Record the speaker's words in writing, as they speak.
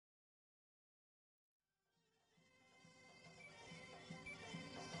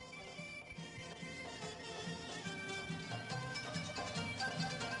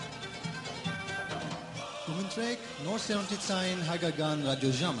Սպրեք Նոր Սերունդի Ձայն Հայկական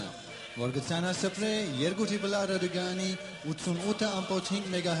Ռատիոժամը, որ գցանասպրե երկուտի բլա ռադիոգանի 88.5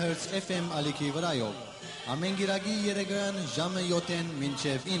 MHz FM ալիքի վրայով, ամեն գիրագի երեգրան ժամը 7-ին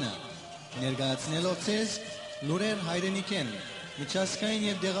մինչև 9, ներգայացնելով ցեզ լուրեր հայրենիքեն, միջազգային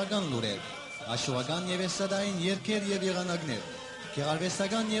և դեղական լուրեր, աշխուհական և էստադային երգեր և եղանակներ,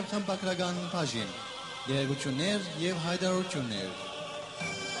 գեղարվեստական և խմբագրական բաժին, գերեգություններ և հայտարարություններ։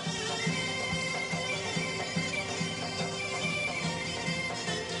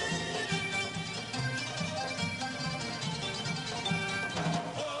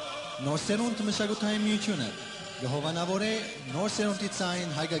 Նոր Սերունդ մշակութային միությունը գհովանավոր է Նոր Սերունդի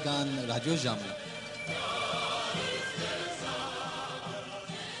Ձայն Հայկական Ռատիոժամը։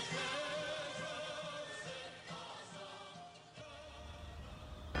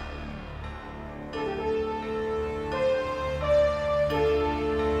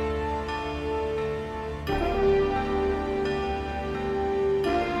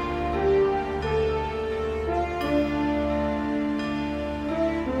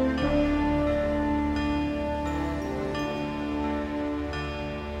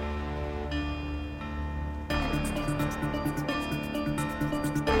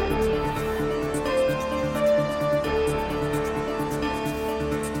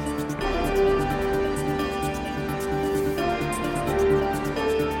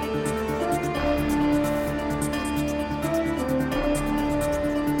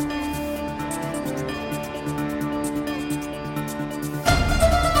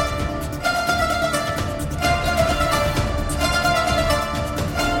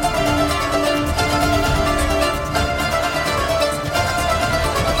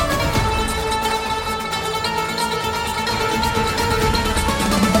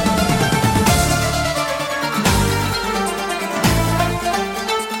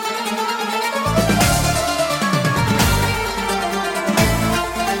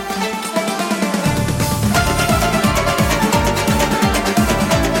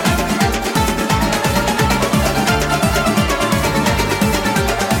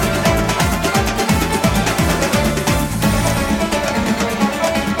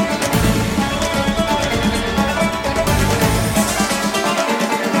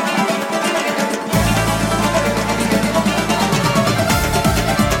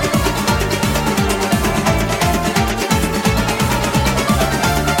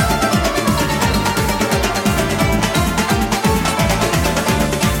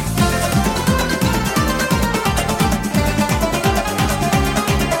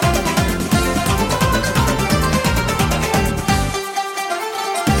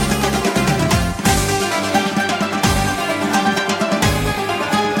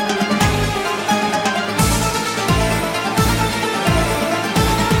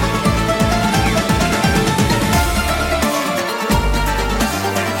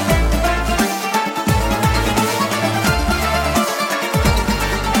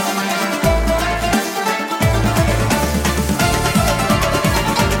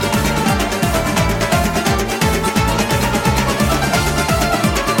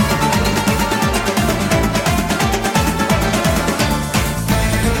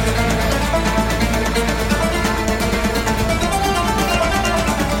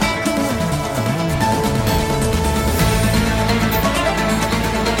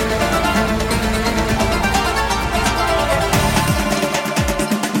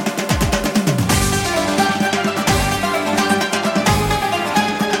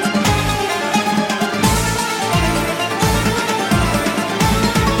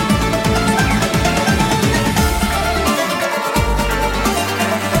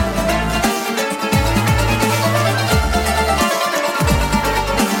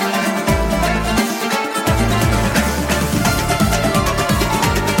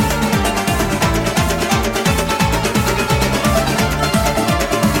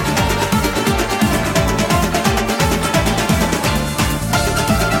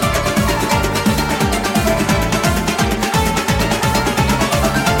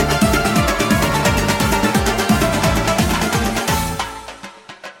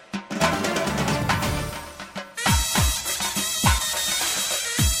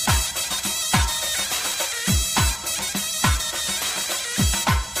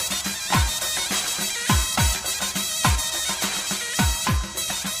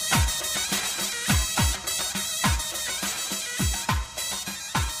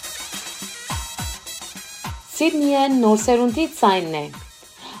 Սիդնիեն Նոր Սերունդի Ձայնն է։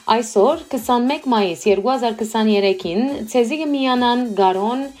 Այսօր 21 մայիս 2023-ին ցեզի կմիանան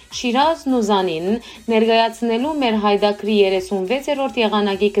Գարոն, Շիրազն ու Զանին ներկայացնելու մեր հայդակրի 36-րդ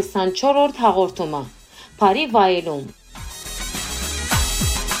եղանակի 24-րդ հաղորդումը։ բարի վայելում։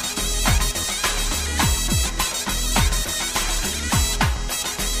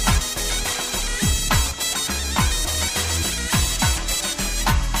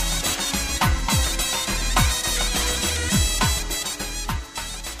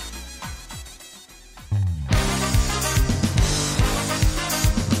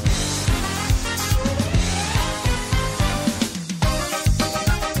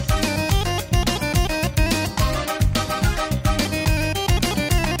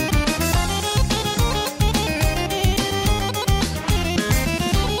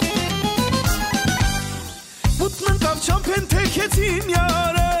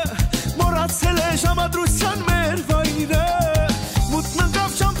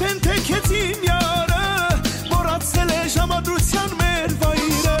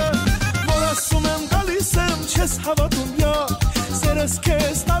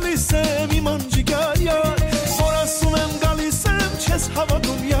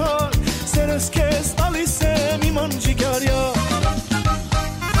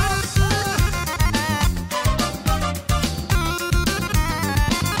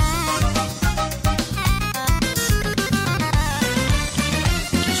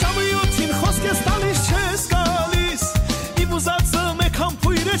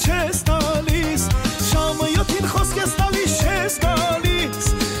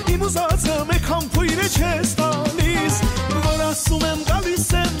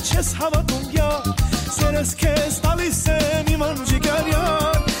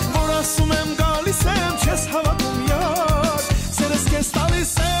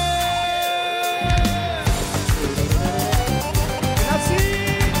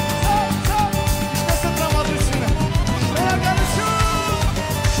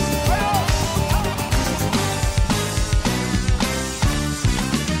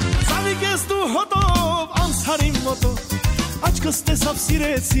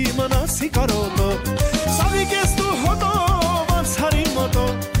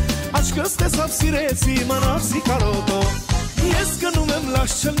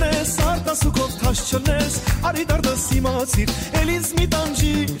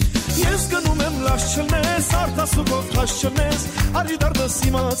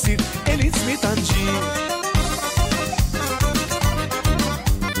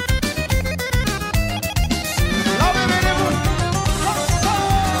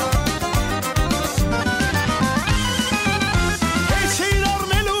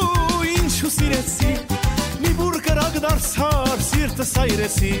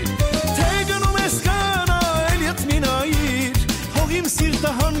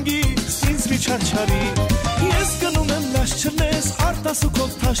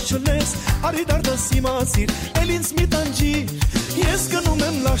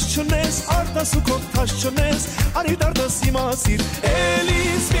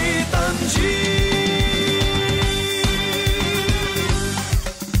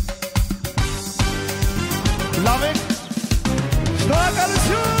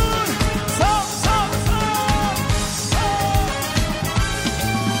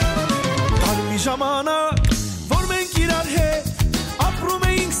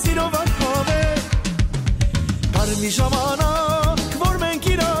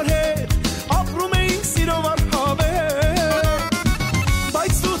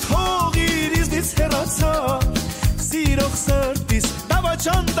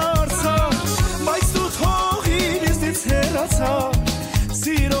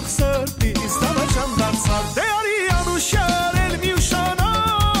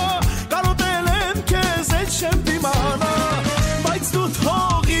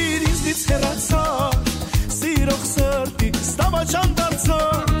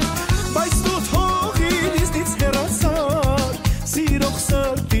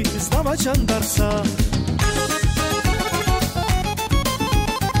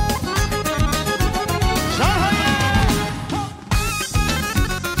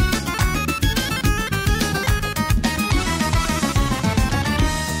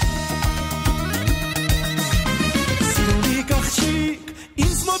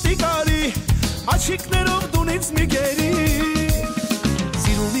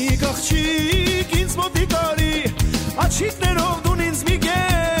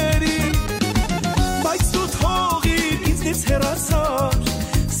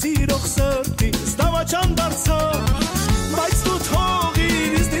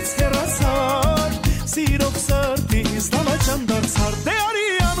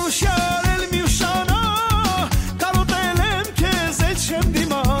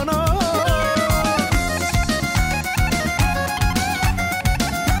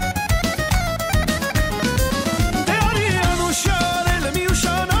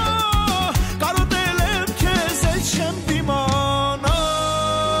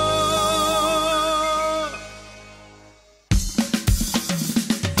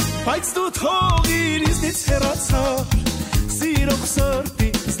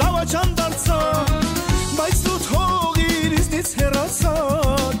 Զավաճան դարձան, բայց դու թողիր իզնից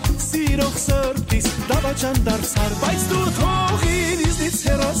հեռացար, սիրող սրտիս զավաճան դարձար, բայց դու թողիր իզնից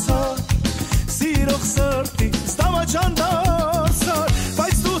հեռացար, սիրող սրտիս զավաճան դարձար,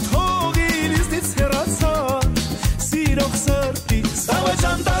 բայց դու թողիր իզնից հեռացար, սիրող սրտիս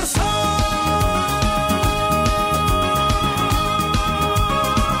զավաճան դարձար.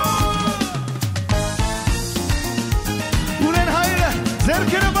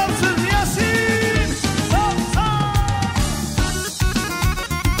 Ձերքերը բարձր միասին,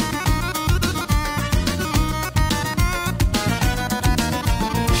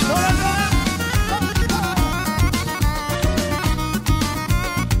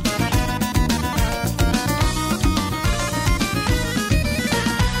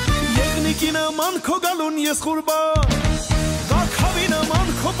 Եղնիկի նման քո գալուն ես խուրբան, Կաքավի նման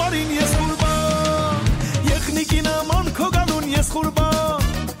քո բարին ես խուրբան, Եղնիկի նման քո գալուն ես խուրբան,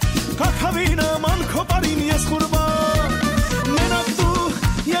 Կաքավի նման քո բարին ես խուրբան, Մենակ դու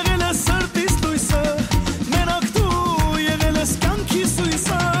եղել ես սրտիս լույսը, Մենակ դու եղել ես կյանքիս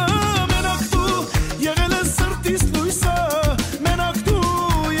հույսը, Մենակ դու եղել ես սրտիս լույսը, Մենակ դու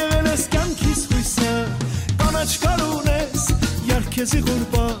եղել ես կյանքիս հույսը, Կանաչ կարուն ես երգեզի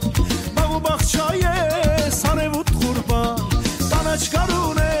խուրբան, Բաղ ու բաղչա ես արևուտ խուրբան, Կանաչ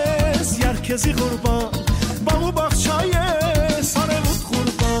կարուն ես երգեզի խուրբան, Բաղ ու բաղչա ես արևուտ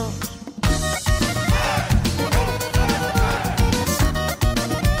խուրբան.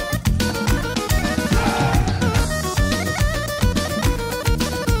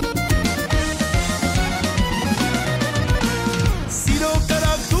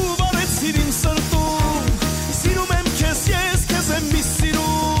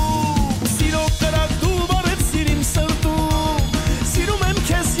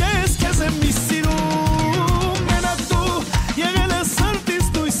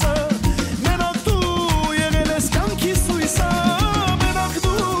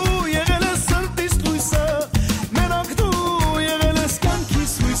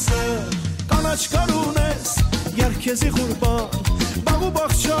 Քեզի խուրբան, բաղ ու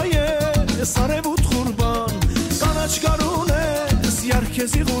բաղչա ես արևուտ խուրբան, կանաչ կարուն ես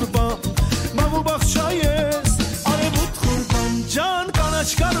երգեզի խուրբան, բաղ ու բաղչա ես արևուտ խուրբան, ջան կանաչ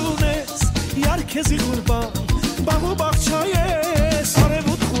կարուն ես երգեզի խուրբան, բաղ ու բաղչա ես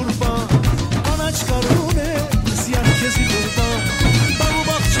արևուտ խուրբան, կանաչ կարուն ես երգեզի խուրբան, բաղ ու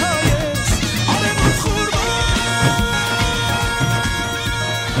բաղչա ես արևուտ խուրբան.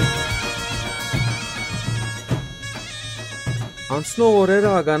 Անցնող օրերը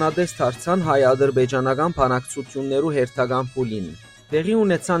ագանադես դարձան հայ-ադրբեջանական բանակցություններու հերթական փուլին։ Տեղի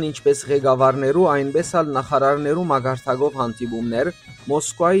ունեցան ինչպես ղեկավարներու, այնպես էլ նախարարներու մագարտակով հանդիպումներ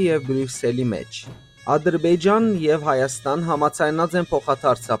Մոսկվայի եւ Բրյուսելի մեջ։ Ադրբեջան եւ Հայաստան համաձայնած են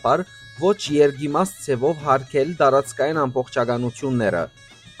փոխադարձաբար ոչ երկիմաստ ձևով հարգել տարածքային ամբողջականությունները։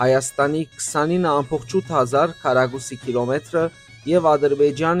 Հայաստանի 29.8 քառակուսի կիլոմետրը եւ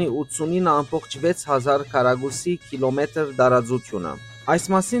Ադրբեջանի 89.6 քառակուսի կիլոմետր տարածությունը։ Այս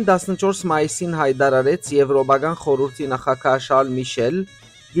մասին 14 մայիսին հայտարարեց Եվրոպական խորհրդի նախագահ Շարլ Միշել,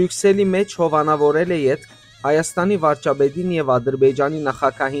 Բրյուսելի մեջ հովանավորել է յետք Հայաստանի վարչապետին եւ Ադրբեջանի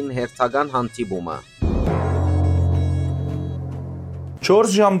նախագահին հերթական հանդիպումը։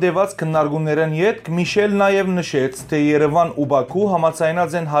 4 ժամ տևած քննարկումներն յետք Միշել նաև նշեց, թե Երևան ու Բաքու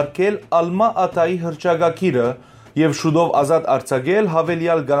համաձայնած են հարգել Ալմա-Ատայի հռչակագիրը եւ շուտով ազատ արձակել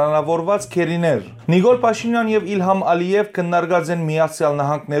հավելյալ գանանավորված քերիներ։ Նիկոլ Փաշինյան եւ Իլհամ Ալիև քննարկած են Միացյալ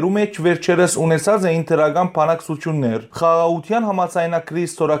Նահանգներու մեջ վերջերս ունեցած էին դրական բանակցություններ խաղաղության համաձայնագրի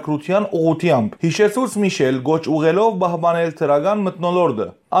ստորագրության ուղղությամբ։ Հիշեցուց Միշել գոչ ուղելով պահպանել դրական մթնոլորտը։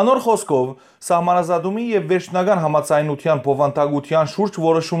 Անոր խոսքով սահմանազատումի եւ վերջնական համաձայնության փոխանցության շուրջ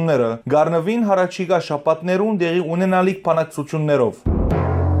որոշումները գառնվին հարաճիգա շաբաթներուն տեղի ունենալիք բանակցություններով։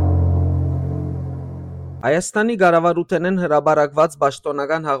 Հայաստանի կառավարութենեն հրաբարակված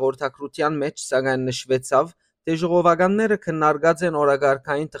պաշտոնական հաղորդակցության մեջ սակայն նշվեցավ, թե ժողովականները քննարկած են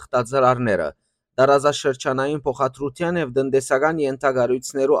օրակարգային թղթածրարները, տարածաշրջանային փոխադրության եւ տնտեսական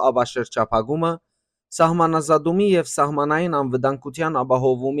ենթակառույցներու ապաշրջափակումը, սահմանազատումի եւ սահմանային անվտանգության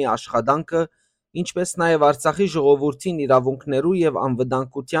ապահովումի աշխատանքը, ինչպես նաեւ Արցախի ժողովրդին իրավունքներու եւ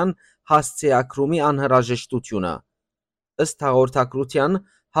անվտանգության հասցեակրումի անհրաժեշտությունը։ Ըստ հաղորդակցության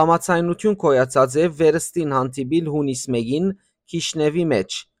համաձայնություն կոյացած է վերստին հանդիպիլ հունիս 1-ին Քիշնևի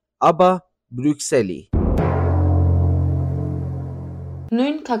մեջ, ապա Բրյուսելի։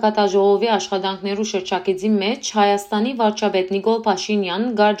 Նույն քաղաքաժողովի աշխատանքներու շրջակիցի մեջ Հայաստանի վարչապետ Նիկոլ Փաշինյան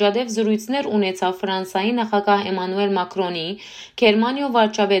գարաժադեվ զրույցներ ունեցավ Ֆրանսիայի նախագահ Էմանուել Մակրոնի, Գերմանիո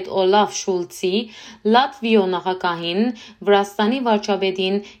վարչապետ Օլաֆ Շուլցի, Լատվիո նախագահին, Վրաստանի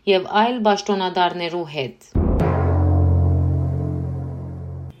վարչապետին եւ այլ պաշտոնատարներու հետ։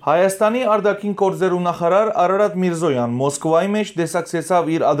 Հայաստանի արտաքին գործերու նախարար Արարատ Միրզոյան Մոսկվայի մեջ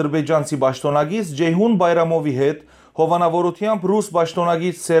դեսակցեցավ իր ադրբեջանցի պաշտոնագից Ջեյհուն Բայրամովի հետ հովանավորությամբ ռուս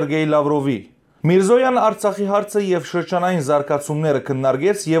պաշտոնագից Սերգեյ Լավրովի։ Միրզոյան Արցախի հարցը եւ շրջանային զարգացումները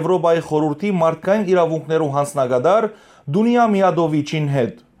քննարկեց Եվրոպայի խորհրդի մարդկային իրավունքներու հանձնագետար Դունիա Միադովիչին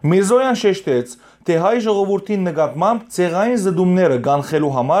հետ։ Միրզոյան շեշտեց, թե հայ ժողովրդի նկատմամբ ցեղային զդումները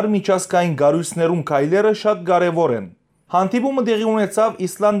կանխելու համար միջազգային գարույցներուն քայլերը շատ կարեւոր են։ Հանդիպումը տեղի ունեցավ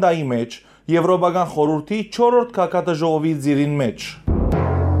Իսլանդիայի մեջ Եվրոպական խորհրդի 4-րդ քաղաքաժողովի ձիրին մեջ։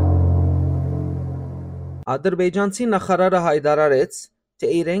 Ադրբեջանցի նախարարը հայտարարեց, թե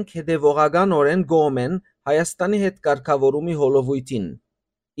իրենք հետևողականորեն գոհ են Հայաստանի հետ կարգավորումի հոլովույթին,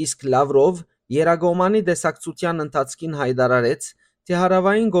 իսկ Լավրով Երագոմանի դեսակցության ընթացքին հայտարարեց, թե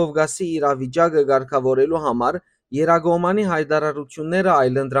Հարավային Կովկասի իրավիճակը կարգավորելու համար Երագոմանի հայտարարությունները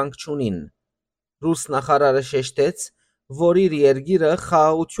այլընտրանք չունին։ Ռուս նախարարը շեշտեց, որ իր երկիրը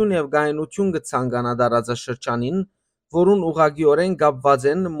խաղաղություն եւ գայունություն կցանկանա տարածաշրջանին, որուն ուղղակիորեն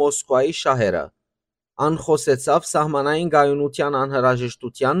կապված են Մոսկվայի շահերը։ Ան խոսեցավ սահմանային գայունության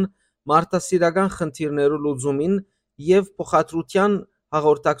անհրաժեշտության, մարդասիրական խնդիրներու լուծումին եւ փոխադրության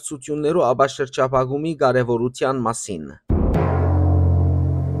հաղորդակցություններու ապաշրջապագումի կարեւորության մասին։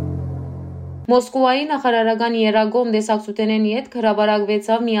 Մոսկվայի նախարարական Երագոմ դեսակցութենեն յետք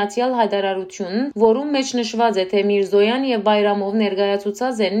հրապարակվեցավ միացյալ հայտարարություն, որում մեջ նշված է, թե Միրզոյան եւ Բայրամով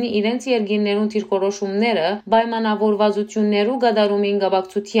ներկայացուցած են իրենց երկիրներուն դիրքորոշումները պայմանավորվածություններու կատարումին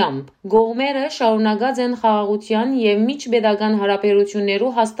կապակցությամբ։ Գողմերը շարունակած են խաղաղության եւ միջպետական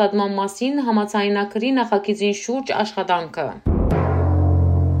հարաբերություններու հաստատման մասին համաձայնագրի նախագծին շուրջ աշխատանքը։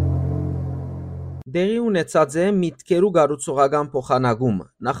 Դեղի ունեցած է միտքերու գառուցողական փոխանակում։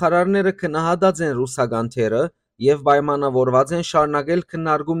 Նախարարները քննադատած են ռուսական թերը եւ պայմանավորված են շարունակել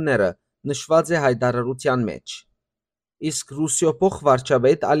քննարկումները, նշված է հայտարարության մեջ։ Իսկ Ռուսիո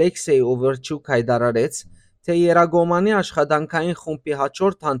փոխվարչապետ Ալեքսեյ Օվերչուկ հայտարարեց, թե Երագոմանի աշխատանքային խումբի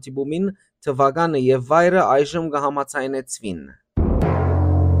հաջորդ հանդիպումին թվականը եւ վայրը այժմ կհամաձայնեցվին։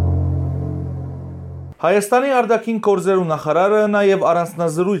 Հայաստանի արտաքին գործերու նախարարը նաև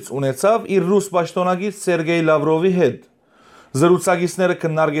առանձնազրույց ունեցավ իր ռուս պաշտոնագից Սերգեյ Լավրովի հետ։ Զրուցակիցները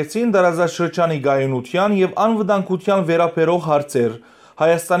քննարկեցին տարածաշրջանի գայունության եւ անվտանգության վերաբերող հարցեր,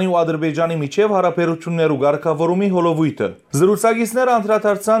 Հայաստանի ու Ադրբեջանի միջև հարաբերություններու ղեկավարումի հոլովույթը։ Զրուցակիցները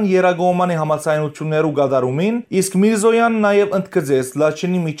անդրադարձան Երագոմանի համաձայնություններու կատարումին, իսկ Միրզոյանն նաև ընդգծեց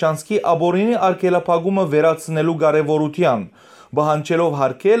Լաչինի Միչանսկի աբորինի արգելափակումը վերացնելու կարևորության, բանջելով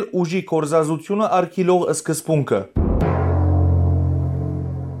հարկել ուժի կորզազությունը արգելող սկզբունքը։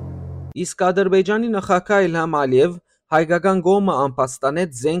 Իսկ Ադրբեջանի նախագահ Իլհամ Ալիև հայկական կողմը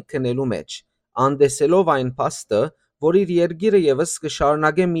անպաստանեց զենք քնելու մեջ, անդեսելով այն փաստը, որ իր երկիրը եւս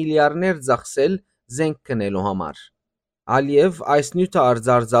կշարունակե միլիարդներ ծախսել զենք քնելու համար։ Ալիև այս նյութը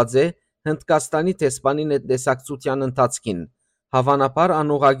արձարծած է Հնդկաստանի տեսփանի ներդեսակցության ընթացքին, հավանաբար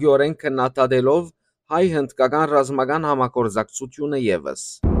անուղղակիորեն քննադատելով հայ-հնդկական ռազմական համագործակցությունը եւս։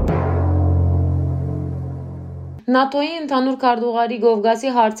 ՆԱՏՕ-ի ընդհանուր քարտուղարի Կովկասի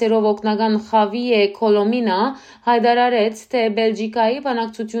հարցերով օգնական Խավիե Քոլոմինա հայտարարեց, թե Բելգիկայի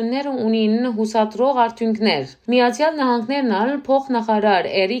բանակցությունները ունին հուսադրող արդյունքներ։ Միացյալ Նահանգներն ալ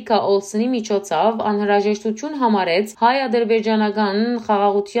փոխնախարար Էրիկա Օլսոնի միջոցով անհրաժեշտություն համարեց հայ-ադրբեջանական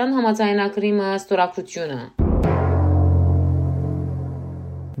խաղաղության համաձայնագրի ստորագրությունը։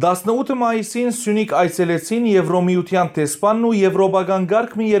 18 մայիսին Սյունիք այցելեցին Եվրոմիության տեսփանն ու եվրոպական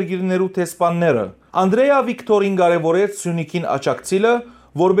գարկ մի երկիրներու տեսփանները։ Անդրեյա Վիկտորին կարևորեց Սյունիքին աջակցելը,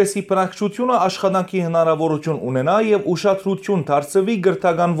 որբեսի բնակչությունը աշխատանքի հնարավորություն ունենա եւ ուշադրություն դարձվի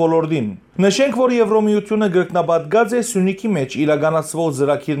գրթական ոլորտին։ Նշենք, որ Եվրոմիությունը գրկնապատկած է Սյունիքի մեջ իրականացվող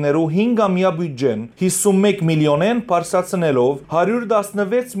ծրագիրներու 5-ամյա բյուջեն 51 միլիոնեն բարձրացնելով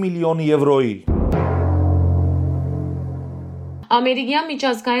 116 միլիոն եվրոյի։ Ամերիկյան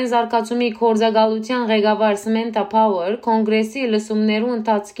միջազգային զարգացումի գործակալության ղեկավար Սմենթա Փաուեր կոնգրեսի լսումներու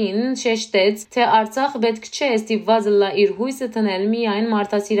ընթացքին շեշտեց, թե Արցախ պետք չէ ստիպված լա իր հույսը տնել միայն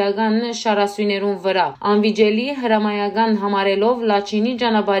մարդասիրական շարասույներուն վրա, անվիճելի հրամայական համարելով Լաչինի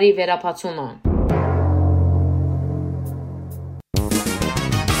ճանապարհի վերապացումը։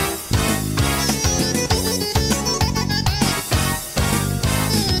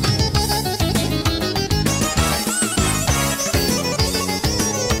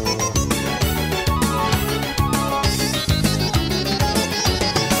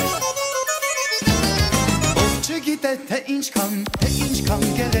 գիտե թե ինչքան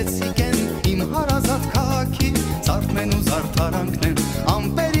գեղեցիկ են իմ հարազատ քաղաքի ծառքն ու զարդարանքն են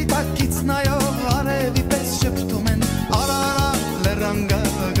ամպերի տակից նայող արևի պես շփթում են Արարատ լեռանգա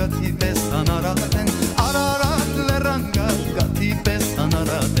գաթի պես անարատ են Արարատ լեռանգա գաթի պես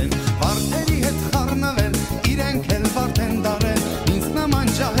անարատ են Վարդերի հետ խառնվել իրենք էլ վարդ են դարել ինձ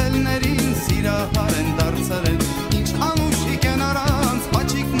նման ջահելներին սիրահար են դարձրել Ինչ անուշիկ են առանց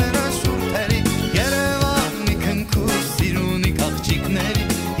պաչիկները շուրթերի Երևանի քնքուշ սիրունիկ աղջիկների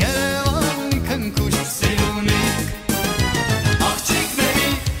Երևանի քնքուշ սիրունիկ աղջիկների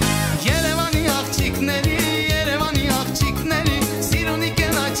Երևանի աղջիկների Երևանի աղջիկների Սիրունիկ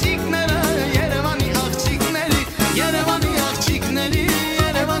են աղջիկները Երևանի աղջիկների Երևանի աղջիկների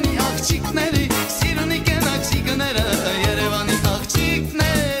Երևանի աղջիկների Սիրունիկ են աղջիկները Երևանի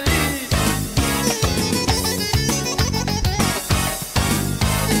աղջիկների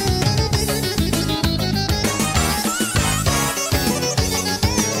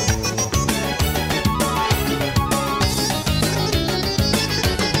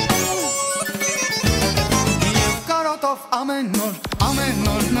Ամեն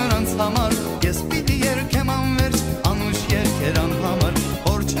նոր նրանց համար Ես պիտի երկեմ անվերջ անուշ երկերան համար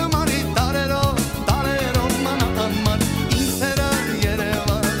Որ չմարի տարերով մնա անմար Ինձ սերա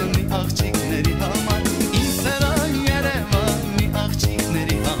Երևանի աղջիկների համար Ինձ սերա Երևանի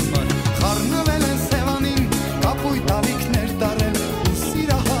աղջիկների համար Խառնվել են Սևանին կապույտ ավիքներ տարել Ու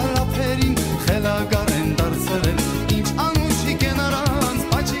սիրահարափերին խելագար են դարձրել Ինչ անուշիկ են առանց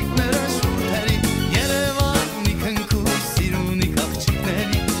պաչիկները շուրթերի Երևանի քնքուշ սիրունիկ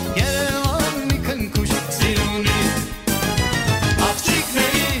աղջիկների Երևանի քնքուշ սիրունիկ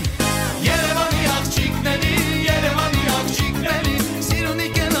աղջիկների Երևանի աղջիկների Երևանի աղջիկների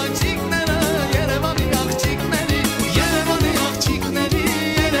Սիրունիկ են աղջիկները Երևանի աղջիկների Երևանի աղջիկների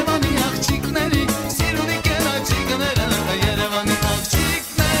Երևանի աղջիկների Սիրունիկ են աղջիկները Երևանի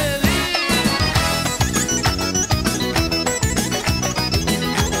աղջիկների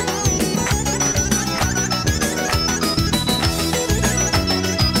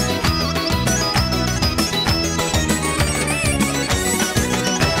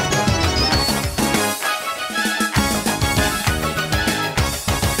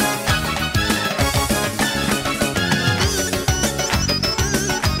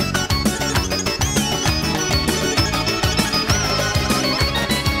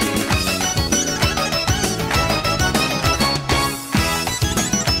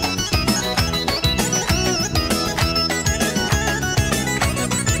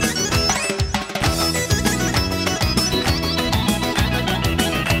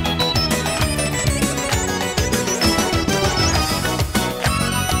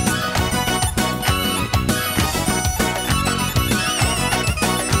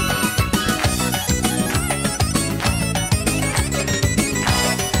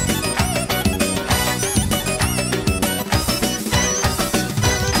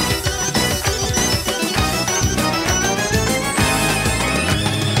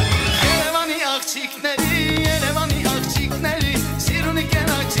Երևանի աղջիկների Սիրունիկ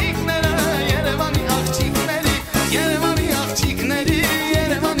են աղջիկները Երևանի աղջիկների Երևանի աղջիկների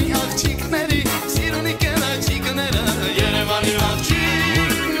Երևանի աղջիկների Սիրունիկ են աղջիկները Երևանի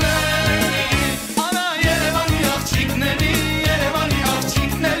աղջիկների Արա Երևանի աղջիկների Երևանի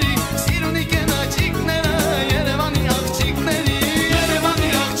աղջիկների Սիրունիկ են աղջիկները Երևանի աղջիկների Երևանի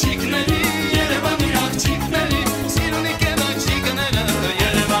աղջիկների Երևանի աղջիկների Սիրունիկ են աղջիկները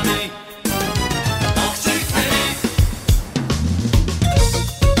Երևանի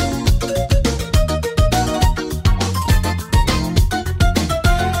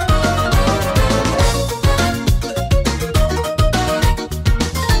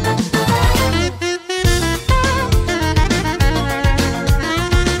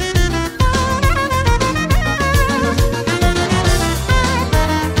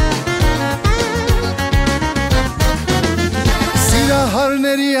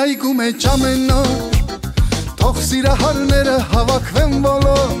Սիրահարների այգում է ճամենոր Թող սիրահարները հավաքվեն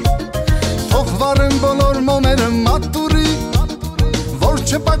բոլոր Թող վարեն բոլոր մոմերը մատուրի Որ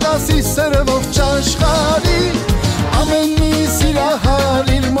չպակասի սերը ողջ աշխարհի Ամեն մի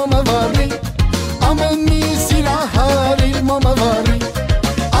սիրահար իր մոմը վարի Ամեն մի սիրահար իր մոմը վարի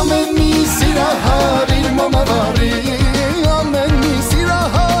Ամեն մի սիրահար իր մոմը վարի Ամեն մի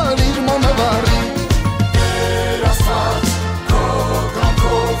սիրահար իր մոմը վարի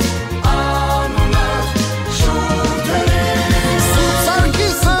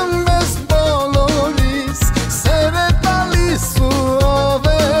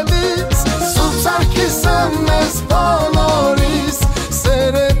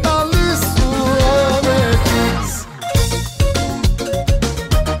Սեր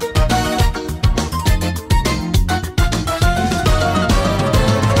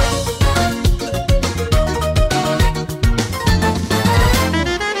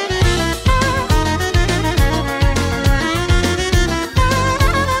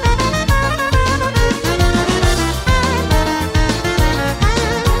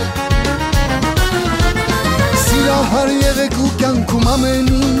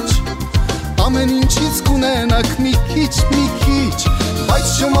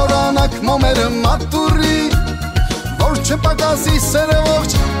չմոռանաք մոմերը մատուրի, որ չպակասի սերը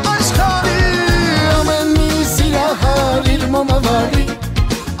ողջ աշխարհի, ամեն մի սիրահար իր մոմը վարի,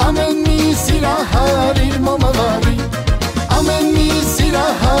 ամեն մի սիրահար իր մոմը վարի, ամեն մի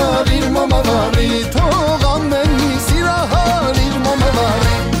սիրահար իր մոմը վարի, թող ամեն մի սիրահար իր մոմը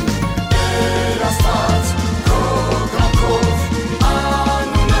վարի, երաստած քո կամքով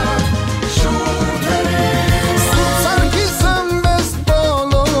անունը շուրթերի, սուրբ սարգիսը մեզ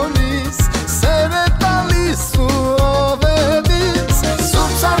բոլորիս սեր է տալիս ու ովետից,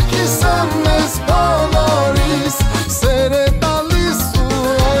 սուրբ սարգիսը մեզ բոլորիս սեր է տալիս ու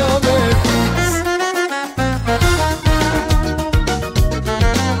ովետից.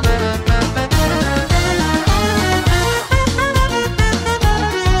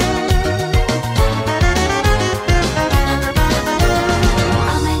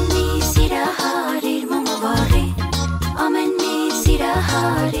 Ամեն մի սիրահար իր մոմը վարի, ամեն մի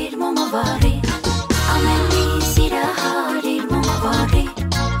սիրահար իր մոմը վարի, ամեն մի սիրահար իր մոմը վարի,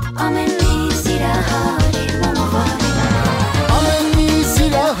 ամեն մի սիրահար իր մոմը վարի. Ամեն մի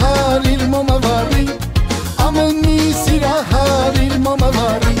սիրահար իր մոմը վարի, ամեն մի սիրահար իր մոմը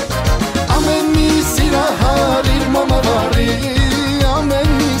վարի, ամեն մի սիրահար իր մոմը վարի, ամեն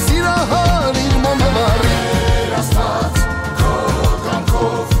մի սիրահար իր մոմը վարի, երաստած քո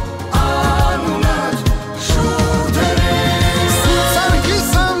կամքով անունդ շուրթերի, սուրբ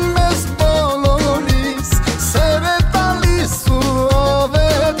սարգիսը մեզ բոլորիս սեր է տալիս ու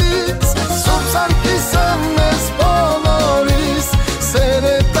ովետից, սուրբ սարգիսը մեզ բոլորիս սեր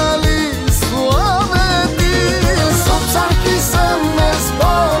է տալիս ու ովետից, սուրբ սարգիսը մեզ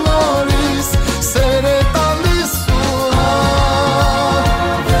բոլորիս սեր է տալիս ու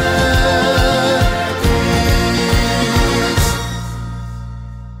ովետից.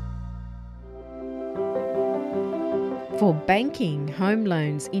 For banking, home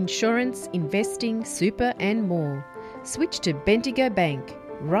loans, insurance, investing, super, and more, switch to Bendigo Bank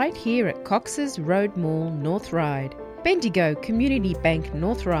right here at Cox's Road Mall, North Ryde. Bendigo Community Bank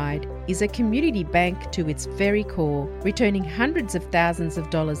North Ryde is a community bank to its very core, returning hundreds of thousands of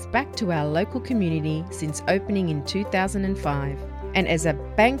dollars back to our local community since opening in 2005. And as a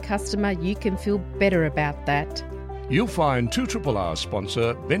bank customer, you can feel better about that. You'll find 2RRR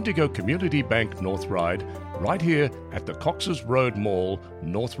sponsor Bendigo Community Bank North Ryde right here at the Cox's Road Mall,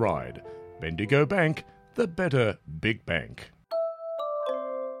 North Ryde. Bendigo Bank, the better big bank.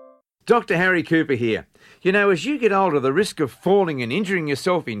 Dr. Harry Cooper here. You know, as you get older, the risk of falling and injuring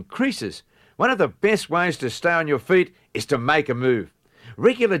yourself increases. One of the best ways to stay on your feet is to make a move.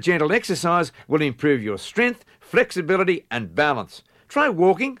 Regular gentle exercise will improve your strength, flexibility and balance. Try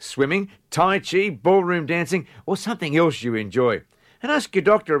walking, swimming, tai chi, ballroom dancing or something else you enjoy. And ask your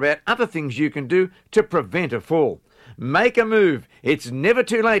doctor about other things you can do to prevent a fall. Make a move. It's never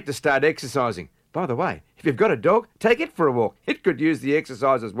too late to start exercising. By the way, if you've got a dog, take it for a walk. It could use the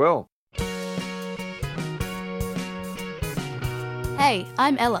exercise as well. Hey,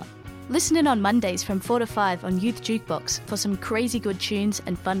 I'm Ella. Listen in on Mondays from 4 to 5 on Youth Jukebox for some crazy good tunes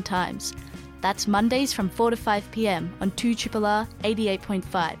and fun times. That's Mondays from 4 to 5 p.m. on 2RRR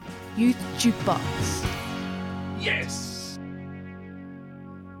 88.5. Youth Jukebox. Yes!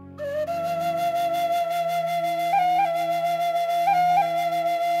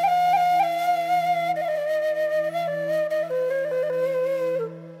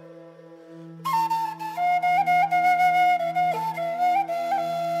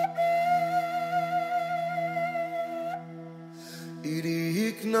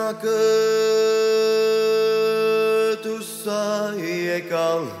 Իրիկնակը դուսա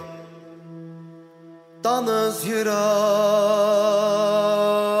եկալ տանս յրալ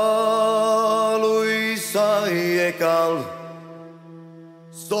ույսա եկալ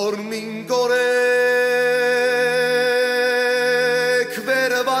Ստորմին կորեք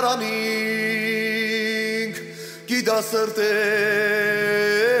վերը վարանինք գիդա սրտես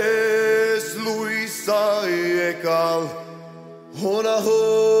լույսա եկալ Հոնահո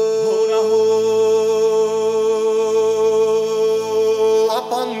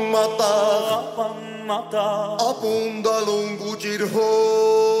ապան մատա ապունդալուն գուջիր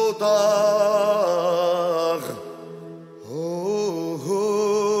հոտաղ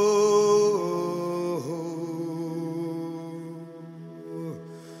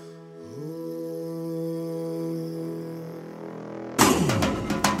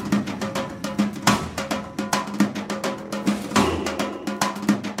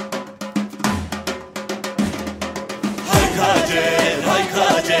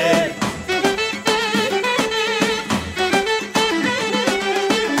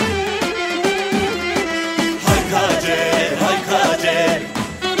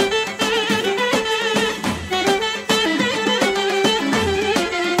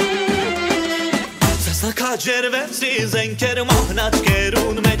քաջերվեցի զենքեր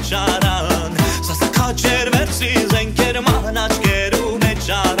մահնաճկերուն մեջ արան Սասա քաջերվեցի զենքեր մահնաճկերուն մեջ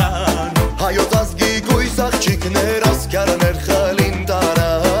արան Հայոց ազգի գույս աղջիկներ ասկյարներ խլին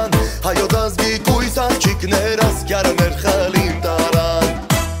տարան Հայոց ազգի գույս աղջիկներ ասկյարներ խլին տարան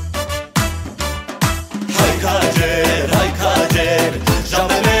Հայ քաջեր,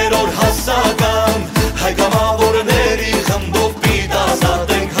 ժամեր օր հասական Հայ կամավորների խմբով պիտ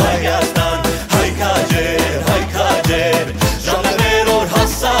ազատենք Հայաստան Հայ քաջեր, ժամեր օր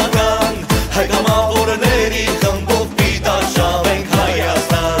հասական Հայ կամավորների խմբով պիտ արշավենք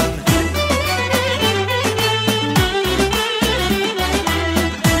Հայաստան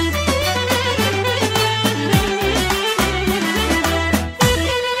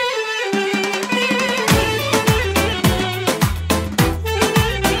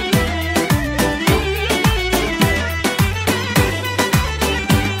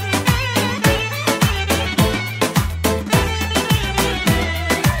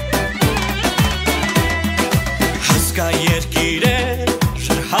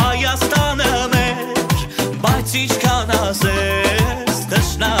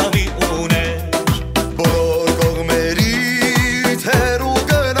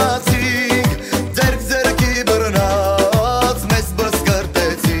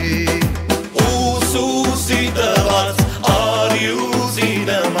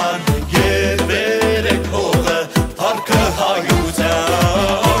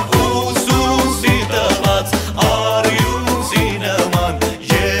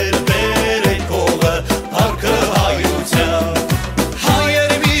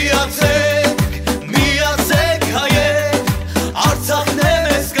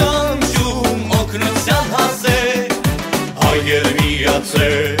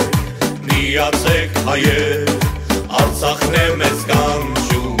միացեք հայեր Արցախն է մեզ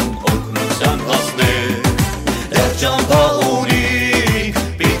կանչում օգնության հասներ Դեռ ճամփա ունի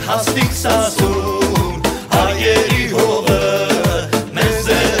պիտ հաստիկ սասուն հայերի հողը մեզ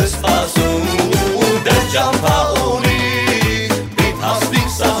է սպասում Դեռ ճամփա ունի պիտ հաստիկ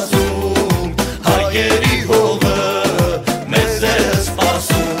սասուն հայերի հողը մեզ է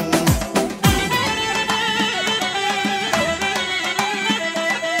սպասում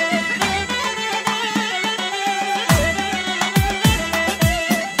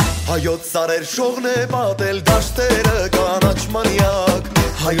Հայոց սարեր շողն է պատել դաշտերը կանաչ մանյակ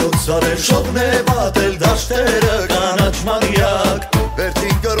Հայոց սարեր շողն է պատել դաշտերը կանաչ մանյակ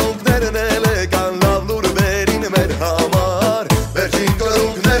Վերջին կրունկներն էլ եկան լավ լուր բերին մեր համար Վերջին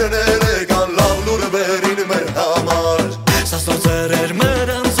կրունկներն էլ եկան լավ լուր բերին մեր համար Սասոծերեր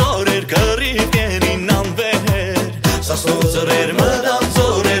մրան զորեր կռիվ գերին անվեր Սասոծերեր մրան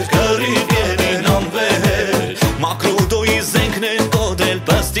զորեր կռիվ գերին անվեր Մակրուդոյի զենքն են կոդել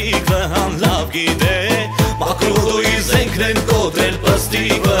պստիկ վհան լավ գիտե Մակրուդոյի զենքն են կոդել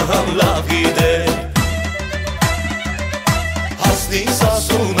պստիկ վհան լավ գիտե Հասնին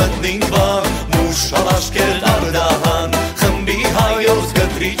սասում ընտնին բան մուշ ալաշկեր արդահան Խմբի հայոց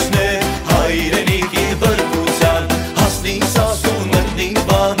գտրիչն է հայրենիքի բրկության Հասնին սասում ընտնին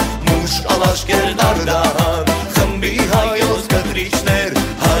բան մուշ ալաշկեր արդահան Խմբի հայոց գտրիչն է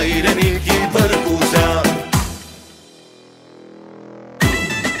հայրենիքի բրկության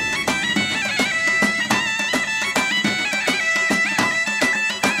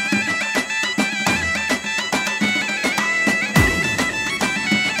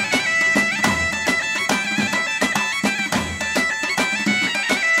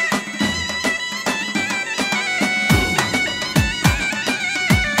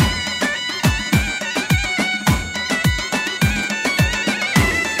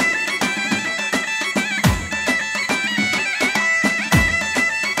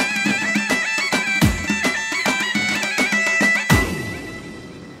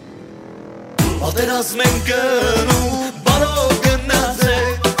Պատերազմ են գնում բարով գնաց է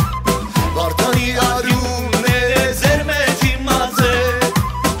Վարդանի արյունները ձեր մեջ իմաց է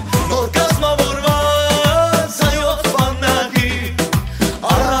Նոր կազմավորված հայոց բանակի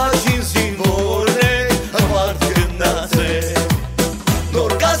Առաջին զինվորն է հվարդ գնաց է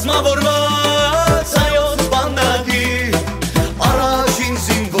Նոր կազմավորված հայոց բանակի Առաջին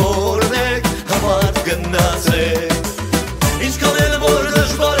զինվորն է հվարդ գնաց է Ինչքան էլ որ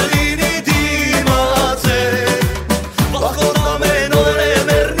դժվար լինի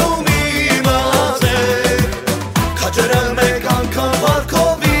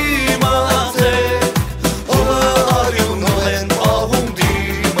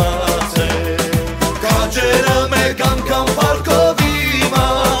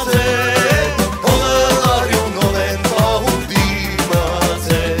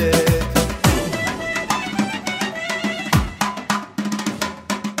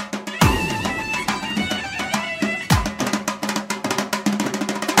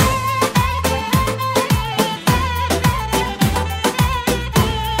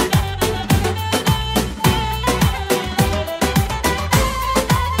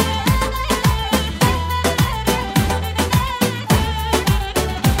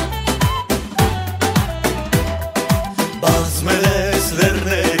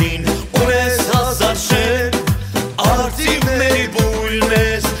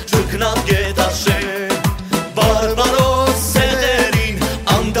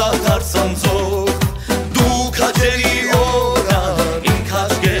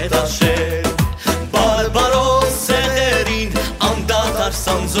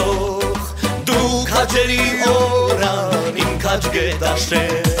գանձող դու քաջերի օրան իմ քաջ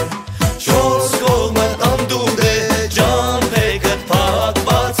գետաշեր չորս կողմը անդուր է ջամփեքդ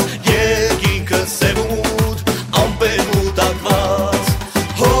փակված երկինքը սևուտ ամպեր մուտակված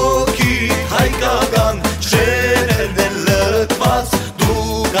հոգի հայկական շերերն են լքված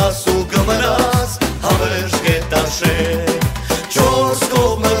դու գասու կմնաս հավերժ գետաշեր չորս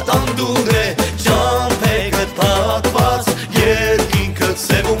կողմը անդուր է ջամփեքդ փակված երկինքը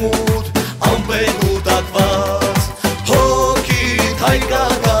սևուտ ամպեր մուտակված հոգի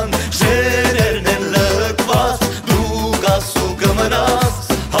հայկական շերերն են լքված դու գասու կմնաս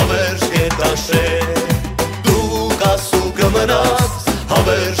հավերժ գետաշեր դու գասու կմնաս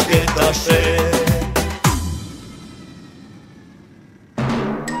հավերժ գետաշեր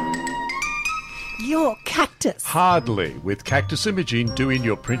Your cactus. Hardly, with Cactus Imaging doing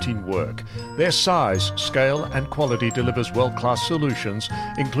your printing work. Their size, scale, and quality delivers world-class solutions,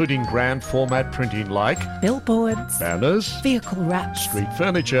 including grand format printing like Billboards, banners, vehicle wraps, street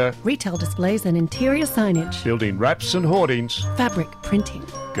furniture, retail displays and interior signage, building wraps and hoardings. fabric printing.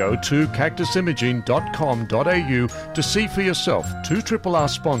 Go to cactusimaging.com.au to see for yourself. 2RRR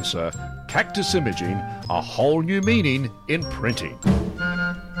sponsor, Cactus Imaging, a whole new meaning in printing.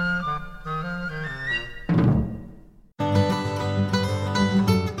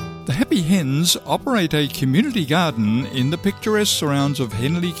 The Happy Hens operate a community garden in the picturesque surrounds of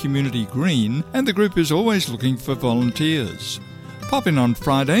Henley Community Green, and the group is always looking for volunteers. Pop in on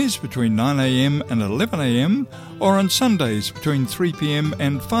Fridays between 9 a.m. and 11 a.m. or on Sundays between 3 p.m.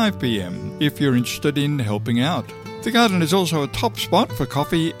 and 5 p.m. if you're interested in helping out. The garden is also a top spot for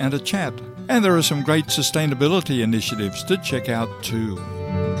coffee and a chat, and there are some great sustainability initiatives to check out too.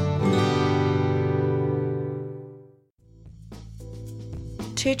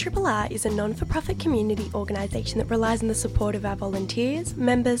 RRR is a non-for-profit community organisation that relies on the support of our volunteers,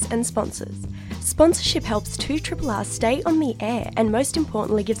 members and sponsors. Sponsorship helps 2RRR stay on the air and most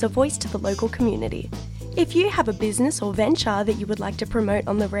importantly gives a voice to the local community. If you have a business or venture that you would like to promote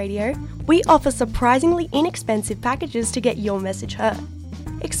on the radio, we offer surprisingly inexpensive packages to get your message heard.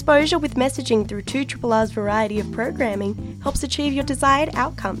 Exposure with messaging through 2RRR's variety of programming helps achieve your desired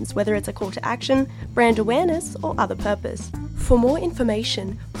outcomes, whether it's a call to action, brand awareness or other purpose. For more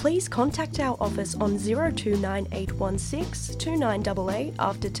information, please contact our office on 029816 2988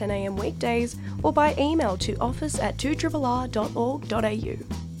 after 10 a.m. weekdays or by email to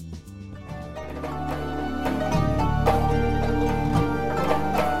office@2RRR.org.au.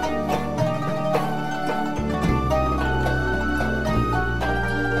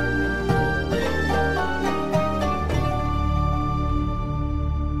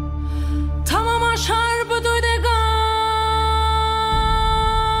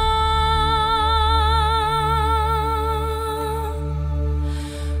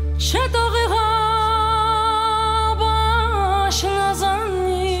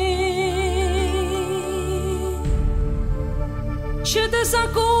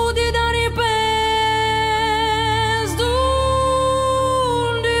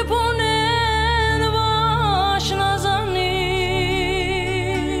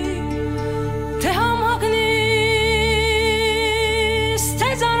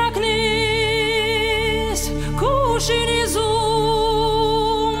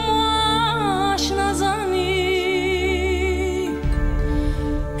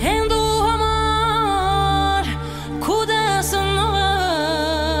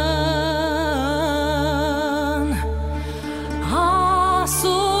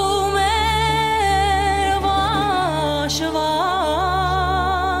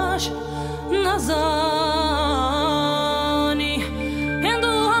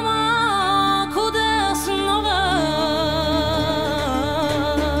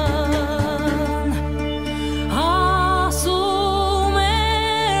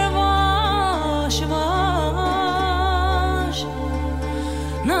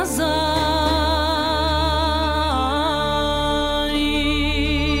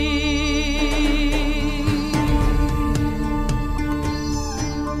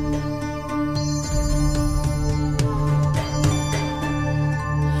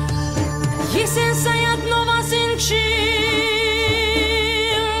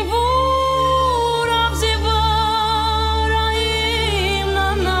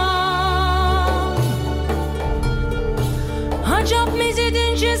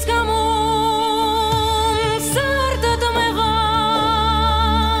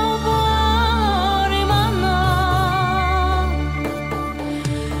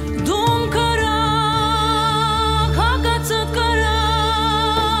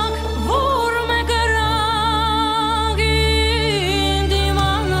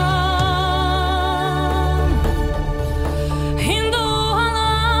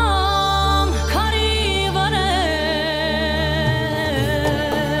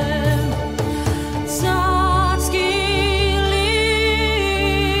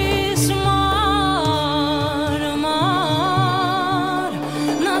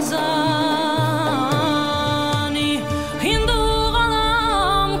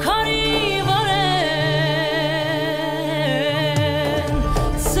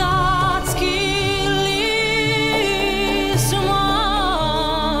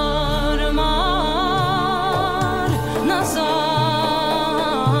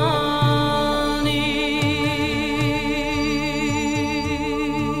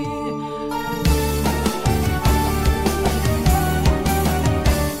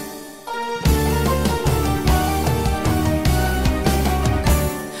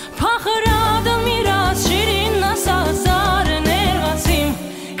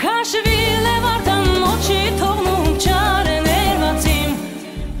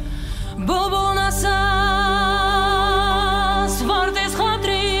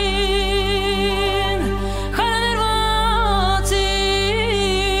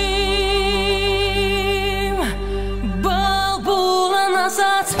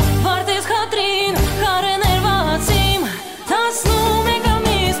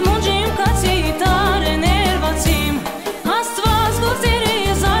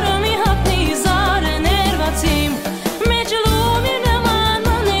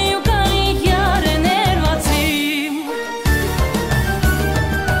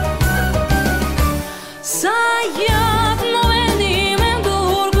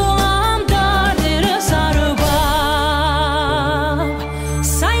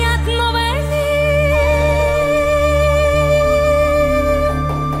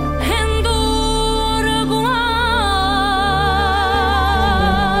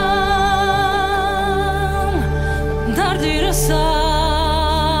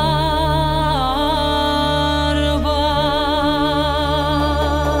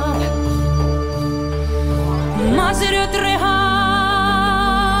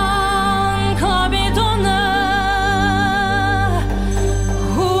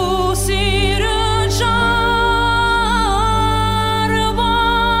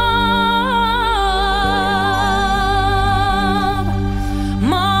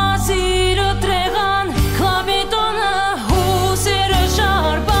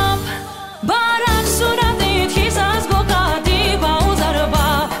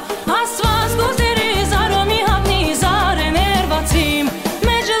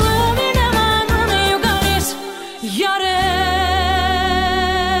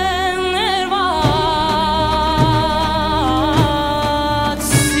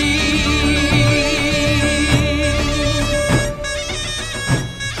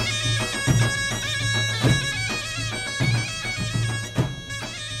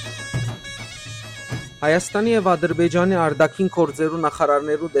 Հայաստանի եւ Ադրբեջանի արտաքին գործերու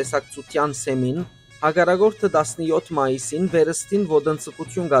նախարարներու դեսակցության սեմին հագարագորտը 17 մայիսին վերստին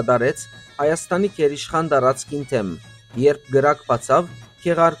ոդնցկություն կատարեց Հայաստանի գերիշխան տարածքին թեմ, երբ գրակ բացավ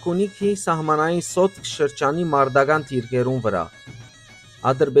Քեղարկունիքի սահմանային սոտք շրջանի մարտական դիրքերուն վրա։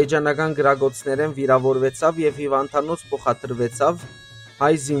 Ադրբեջանական գրագոցներեն վիրավորվեցավ եւ հիվանդանոց փոխադրվեցավ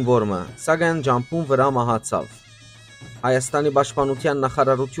հայ զինվորը, սակայն ջամփուն վրա մահացավ։ Հայաստանի պաշտպանության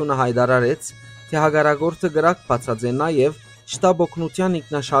նախարարությունը հայտարարեց, թե հագարագորտը գրակ բացած է նաև շտաբ օգնության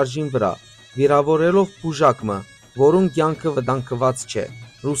ինքնաշարժին վրա, վիրավորելով բուժակը, որուն կյանքը վտանգված չէ։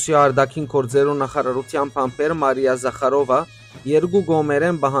 Ռուսիա արտաքին գործերու նախարարության փամփեր Մարիա Զախարովա երկու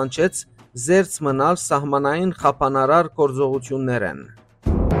կողմերեն պահանջեց զերծ մնալ սահմանային խափանարար գործողություններեն։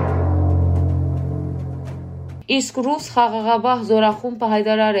 Իսկ ռուս խաղաղապահ զորախումբը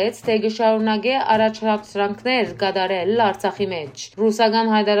հայտարարեց, թե կշարունակե առաջադրանքներ կատարել Արցախի մեջ։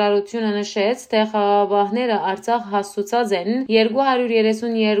 Ռուսական հայտարարությունը նշեց, թե խաղաղապահները Արցախ հասցուցած են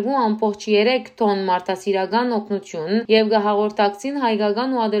 232.3 տոն մարդասիրական օգնություն եւ կհաղորդակցին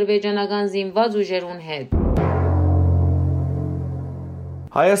հայկական ու ադրբեջանական զինված ուժերուն հետ։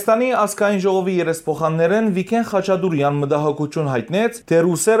 Հայաստանի ազգային ժողովի երեսփոխաններն Վիկեն Խաչատուրյան մտահոգություն հայտնեց, թե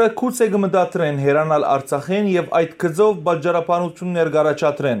ռուսերը քուց է կմտադրեն հերանալ Արցախեն եւ այդ գծով բաժարապանություններ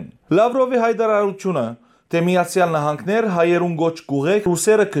կառաջադրեն։ Լավրովի հայտարարությունը, թե Միացյալ Նահանգներ հայերուն գոչ կուղեք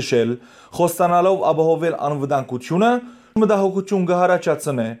ռուսերը քշել, խոստանալով ապահովել անվտանգությունը, մտահոգություն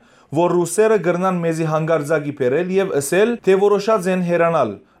կհարաճացնե, որ ռուսերը գրնան մեզի հանգարձակի բերել եւ ասել, թե որոշած են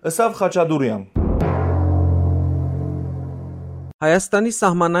հերանալ, ըսավ Խաչատուրյան։ Հայաստանի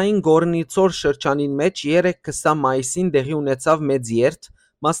սահմանային Գորնիցոր շրջանին մեջ 3-20 մայիսին տեղի ունեցավ մեծ երթ,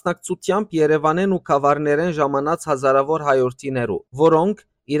 մասնակցությամբ Երևանեն ու Քավառներեն ժամանած հազարավոր հայորդիներու, որոնք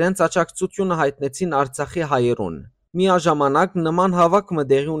իրենց աջակցությունը հայտնեցին Արցախի հայերուն։ Միաժամանակ նման հավաքը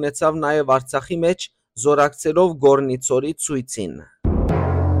տեղի ունեցավ նաև Արցախի մեջ զորակցելով Գորնիցորի ցույցին։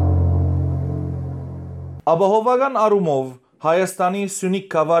 Ապահովական առումով Հայաստանի Սյունիք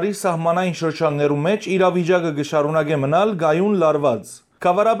Քավառի սահմանային շրջաններու մեջ իրավիճակը կշարունակե մնալ գայուն լարված։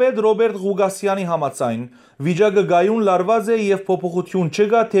 Քավառապետ Ռոբերտ Ղուգասյանի համաձայն վիճակը գայուն լարված է եւ փոփոխություն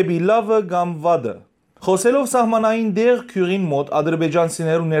չկա թեպի լավը կամ վատը։ Խոսելով սահմանային դեղ քյուրին մոտ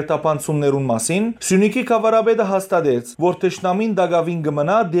ադրբեջանցիներու ներտապանցումներուն մասին, Սյունիքի քավառապետը հաստատեց, որ թշնամին դակավին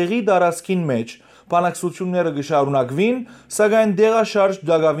կմնա դեղի տարածքին մեջ, բանակցությունները կշարունակվին, սակայն դեղաշարժ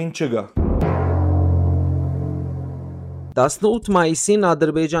դակավին չկա։ 18 մայիսին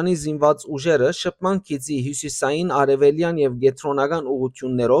Ադրբեջանի զինված ուժերը շփման քիծի հյուսիսային, արևելյան եւ գետրոնական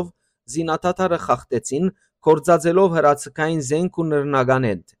ուղություններով զինաթաթարը խախտեցին, կործածելով հրացքային զենք ու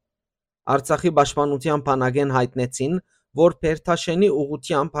նռնականետ։ Արցախի պաշտպանության բանակեն հայտնեցին, որ Փերթաշենի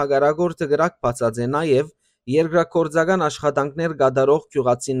ուղությամբ հագարագորտը գրակ բացած է նաեւ երկրակորձական աշխատանքներ կատարող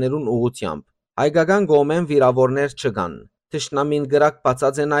գյուղացիներուն ուղությամբ։ Հայկական կողմեն վիրավորներ չկան։ Թշնամին գրակ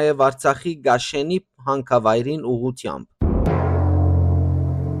բացած է նաեւ Արցախի Գաշենի հանքավայրին ուղությամբ։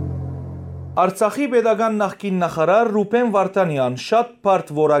 Արցախի պետական նախկին նախարար Ռուբեն Վարդանյան շատ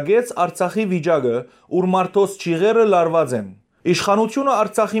բարդ որակեց Արցախի վիճակը, ուր մարդոց ճիղերը լարված են։ Իշխանությունը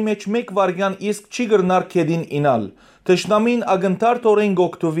Արցախի մեջ մեկ վարյան իսկ չի գրնար քեդին ինալ։ Թշնամին ագնթարթորեն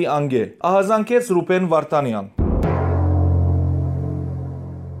գոկտովի անգե, ահազանգեց Ռուբեն Վարդանյան։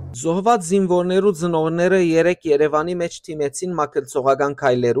 Զոհված զինվորներու ծնողները երեք Երևանի մեջ թիմեցին մակլցողական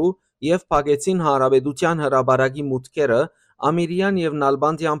քայլերու եւ փակեցին հանրապետության հրաբարակի մուտքերը Ամիրյան եւ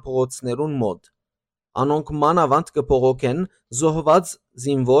Նալբանդյան փողոցներուն մոտ։ Անոնք մանավանդ կփողոքեն զոհված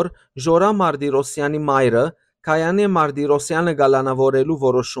զինվոր Ժորա Մարտիրոսյանի մայրը Քայանե Մարտիրոսյանը գալանավորելու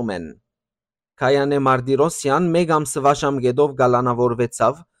որոշում են։ Քայանե Մարտիրոսյան մեկ ամսվա ժամկետով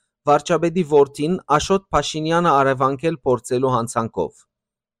գալանավորվեցավ վարչապետի որդին Աշոտ Փաշինյանը արևանքել փորձելու հանցանքով։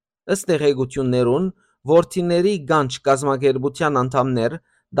 Ըստ տեղեկություններուն որդիների գանչ կազմակերպության անդամներ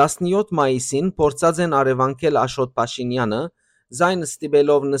 17 մայիսին փորձած են արևանքել Աշոտ Փաշինյանը, զայն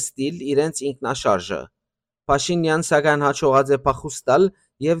ստիպելով նստիլ իրենց ինքնաշարժը։ Փաշինյան սակայն հաջողած է փախուստալ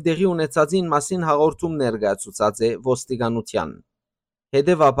եւ դեղի ունեցածին մասին հաղորդում ներկայացուցած է ոստիկանության։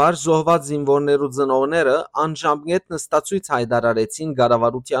 Հետևաբար զոհված զինվորներու ծնողները անժամկետ նստածույց հայտարարեցին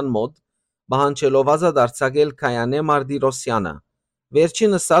կառավարության մոտ, պահանջելով ազատ արձակել Քայանե Մարտիրոսյանը։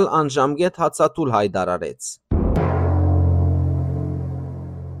 Վերջինս ալ անժամկետ հացատուլ հայտարարեց։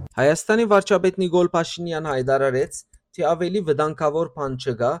 Հայաստանի վարչապետ Նիկոլ Փաշինյան հայտարարեց, թե ավելի վտանգավոր բան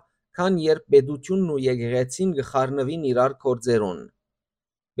չկա, քան երբ պետությունն ու եկեղեցին կխառնվին իրար գործերուն։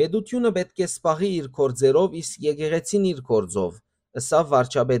 Պետությունը պետք է սպաղի իր գործերով, իսկ եկեղեցին իր գործով, ըսավ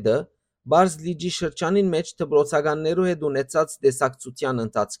վարչապետը, Բարզ լիճի շրջանին մեջ դպրոցականներու հետ ունեցած տեսակցության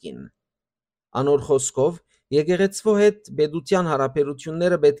ընթացքին։ Անոր խոսքով, Եկեղեցվո հետ պետության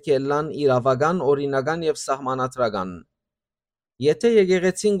հարաբերությունները պետք է լան իրավական, օրինական եւ սահմանադրական։ Եթե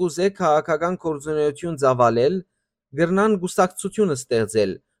եկեղեցին գուզե քաղաքական գործունեություն ծավալել, գրնան գուսակցություն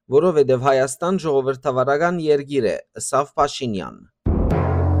ստեղծել, որովհետև Հայաստան ժողովրդավարական երկիր է, ըսավ Փաշինյան։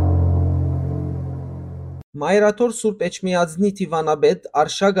 Մայրաթոր Սուրբ Էջմիածնի Տիվանաբեդ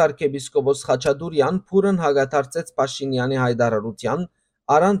Արշակ arczepiskopos Խաչատուրյան փուրն հագադարձեց Փաշինյանի հայտարարության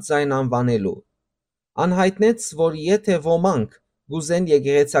առանց ձայն անվանելու։ Անհայտնեց, որ եթե ոմանք գուզեն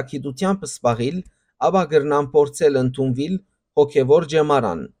եկեղեցագիտությամբ սպաղիլ, ապա գրնան փորձել ընդունվել հոգևոր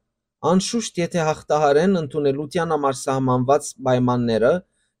ջեմարան։ Անշուշտ եթե հաղթահարեն ընդունելության համար սահմանված պայմանները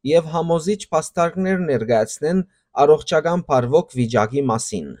եւ համոզիչ փաստարկներ ներկայացնեն առողջական բարվոք վիճակի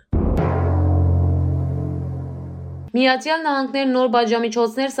մասին։ Միացյալ Նահանգներ նոր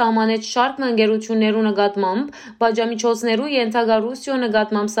բաժամիջոցներ սահմանեց շարք ընկերություններու նկատմամբ, բաժամիջոցներու ենթակա Ռուսիո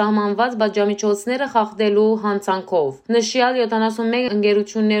նկատմամբ սահմանված բաժամիջոցները խախտելու հանցանքով։ Նշյալ 71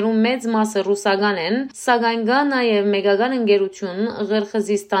 ընկերություններու մեծ մասը ռուսական են, սակայն կա նաև մեգական ընկերություն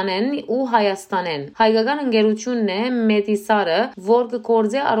Ղրղզստան են ու Հայաստան են։ Հայկական ընկերությունն է Մեդիսարը, որ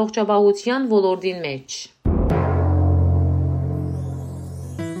կգործե առողջապահության ոլորտին մեջ։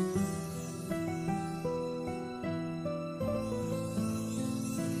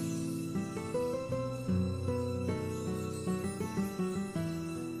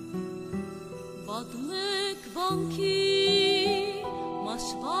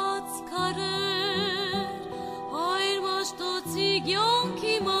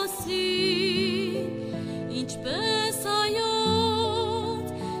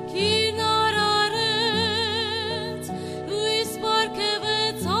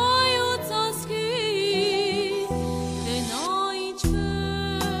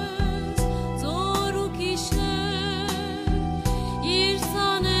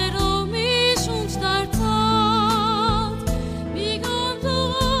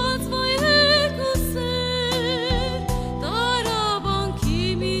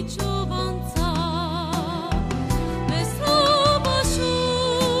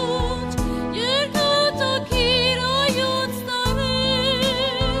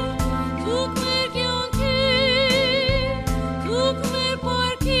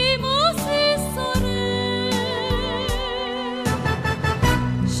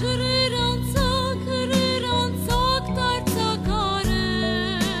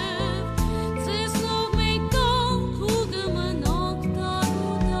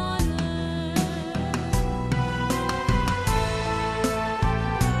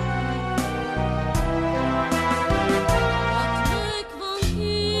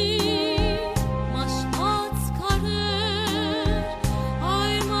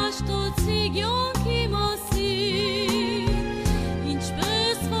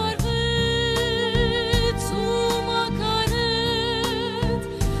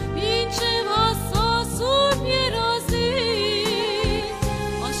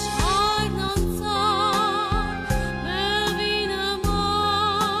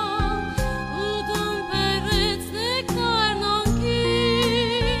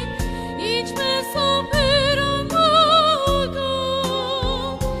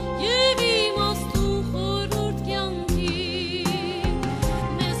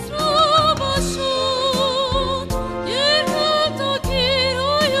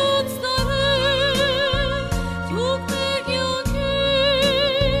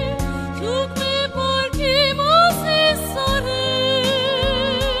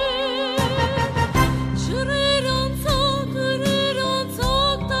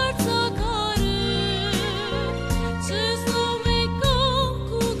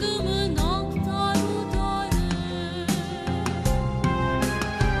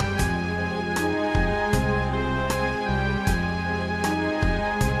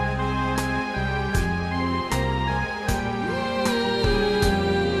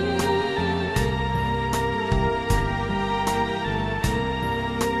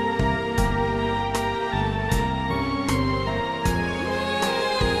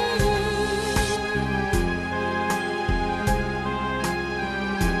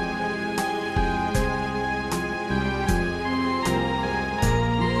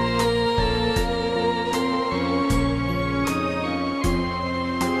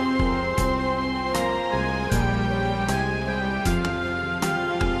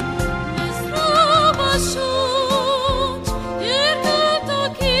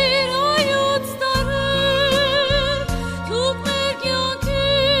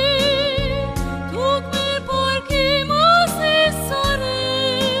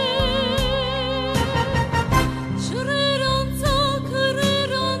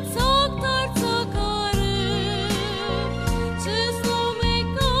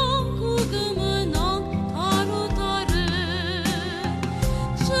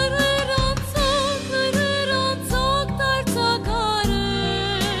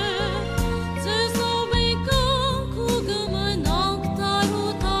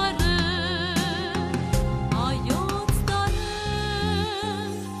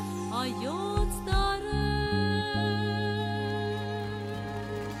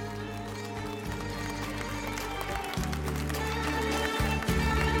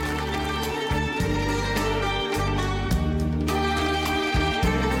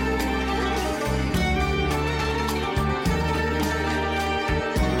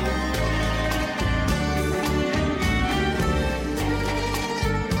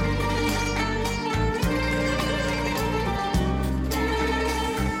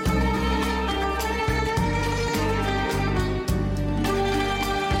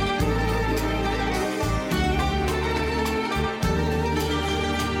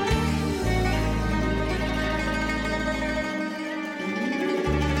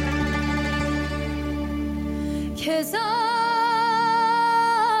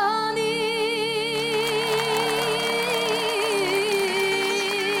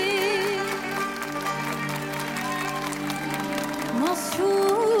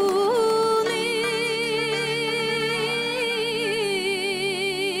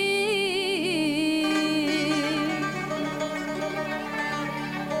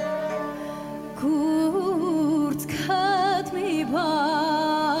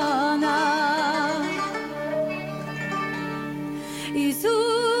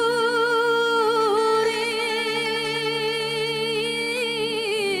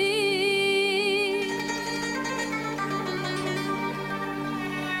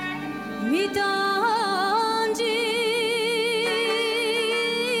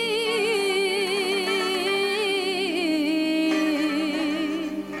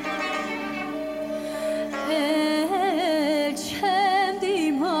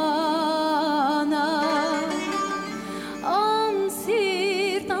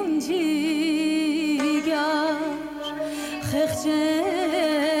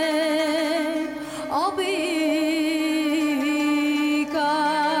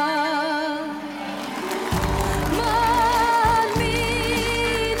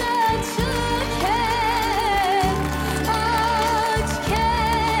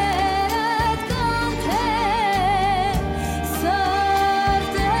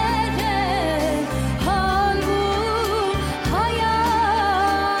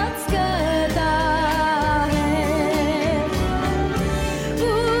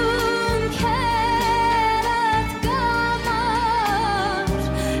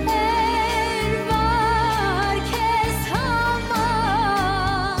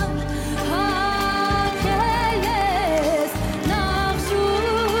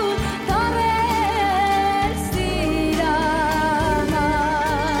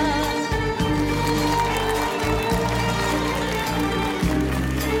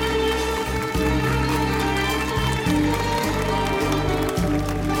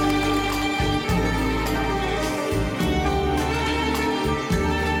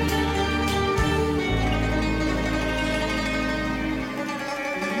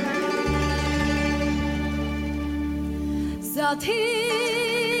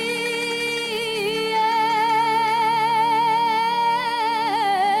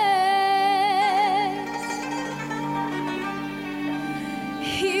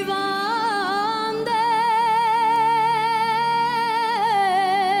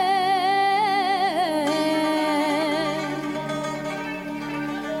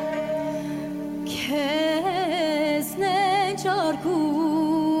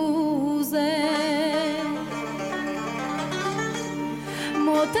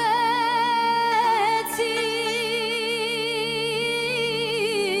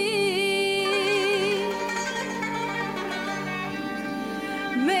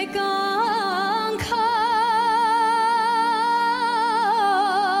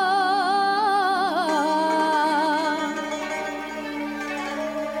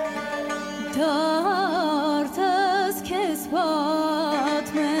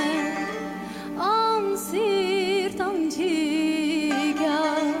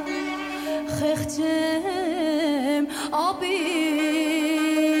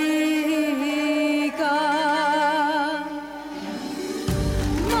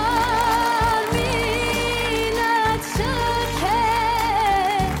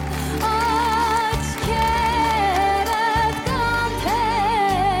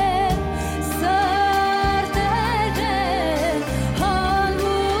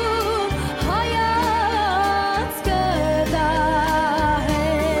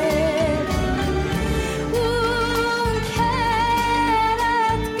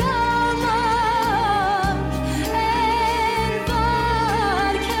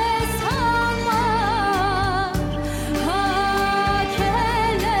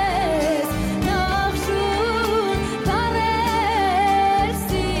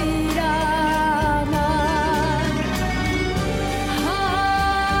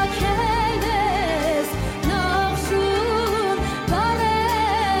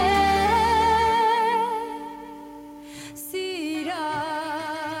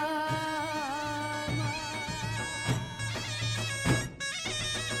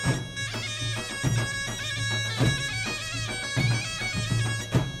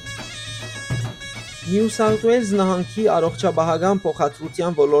 Նյու Սաութ Ուելզ նահանգի առողջապահական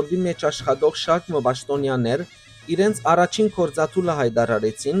փոխադրության ոլորտի մեջ աշխատող շատ մբաշտոնյաներ իրենց առաջին կորձաթուլը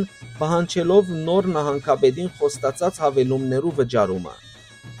հայտարարեցին, պահանջելով նոր նահանգապետին խոստացած հավելումներու վճարումը։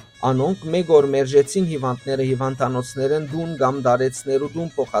 Անոնք մեկ օր մերժեցին հիվանդները հիվանդանոցներեն դուն կամ դարեցներու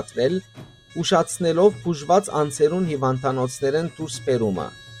դուն փոխադրել, ուշացնելով բուժված անձերուն հիվանդանոցներեն դուրս բերումը։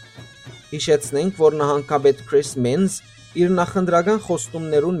 Հիշեցնենք, որ նահանգապետ Քրիս Մենզ իր նախընտրական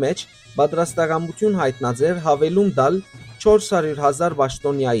խոստումներուն մեջ պատրաստակամություն հայտնած էր հավելում տալ 400,000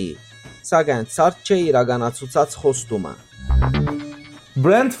 պաշտոնյայի, սակայն ցարտ չէ իրականացուցած խոստումը։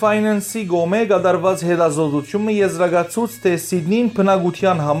 Brand Finance-ի գոմե կատարված հետազոտությունը եզրակացուց, թե Սիդնին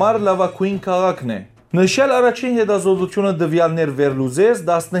բնակության համար լավագույն քաղաքն է։ Նշյալ առաջին հետազոտությունը դվյալներ վերլուծեց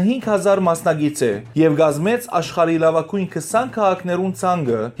 15000 մասնագիծ է եւ գազմեց աշխարհի լավագույն 20 քաղաքներուն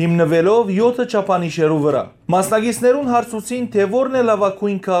ցանկը հիմնվելով 7 չափանիշերու վրա։ Մասնագիծներուն հարցուցին, թե որն է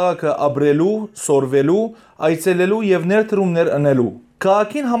լավագույն քաղաքը ապրելու, սորվելու, այցելելու եւ ներդրումներ անելու։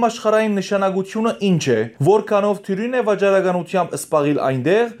 Քաղաքին համաշխարհային նշանակությունը ինչ է, որքանով թյուրին է վաճառականությամբ սպաղիլ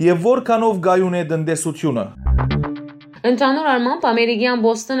այնտեղ եւ որքանով գայուն է տնտեսությունը։ Ընդհանուր առմամբ ամերիկյան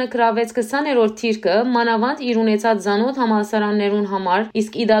Բոստոնը գրավեց 20-րդ թիրքը մանավանդ իր ունեցած զանոթ համալսարաններուն համար,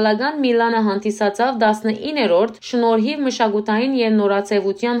 իսկ իդալական Միլանը հանդիսացավ 19-րդ շնորհիվ մշակութային եւ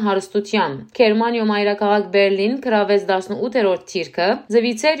նորացեվության հարստության։ Գերմանիո մայրաքաղաք Բերլին գրավեց 18-րդ թիրքը,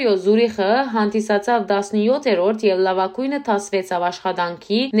 Զվիցերիո Զուրիխը հանդիսացավ 17-րդ եւ լավագույնը տասվեցավ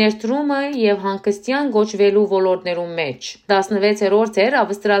աշխատանքի, ներդրումը եւ հանգստյան գոչվելու ոլորտներում մեջ։ 16-րդ էր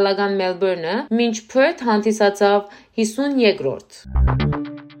ավստրալական Մելբուրնը, մինչ Փերթ հանդիսացավ 52-րդ։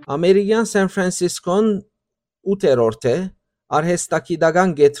 Ամերիկյան Սան Ֆրանցիսկոն 8-րդ է,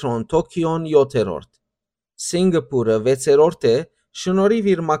 արհեստագիտական կենտրոն Տոկիոն 7-րդ։ Սինգապուրը 6-րդ է, շնորհիվ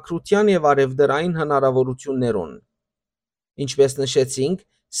իր մաքրության եւ արևդրային հնարավորություններուն։ Ինչպես նշեցինք,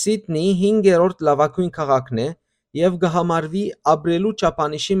 Սիդնի 5-րդ լավագույն քաղաքն է եւ կհամարվի ապրելու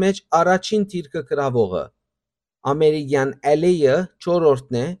չափանիշի մեջ առաջին թիրքը գրավողը։ Ամերիկյան LA-ը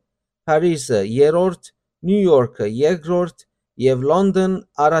 4-րդն է, Փարիզը 3-րդ, Նյու Յորքը 2-րդ եւ Լոնդոն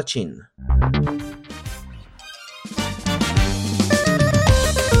առաջին։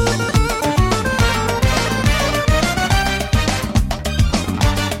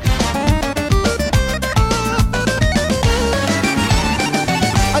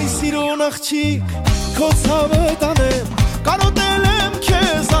 Այս իրոն աղջիկ քո ցավը տանեմ, կարոտել եմ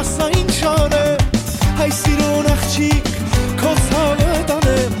քեզ ասա ինչ անեմ։ Այս իրոն աղջիկ քո ցավը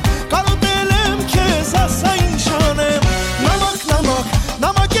տանեմ, կարոտել եմ քեզ ասա ինչ անեմ։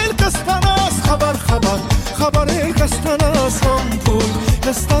 Նամակ էլ կստանաս խաբար էլ կստանաս համբույր,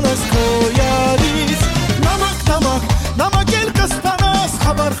 կստանաս քո յարից։ Նամակ էլ կստանաս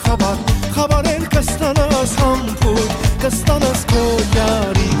խաբար էլ կստանաս համբույր, կստանաս քո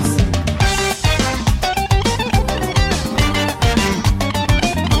յարից։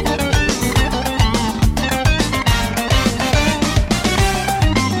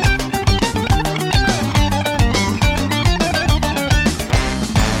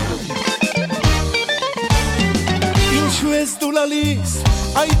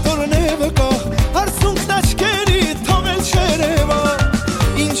 Այդ օրնևը կա, արցունքն աչքերի թողել չերևա։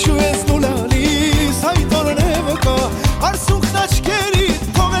 Ինչու ես դու լալիս, այդ օրնևը կա, արցունքն աչքերի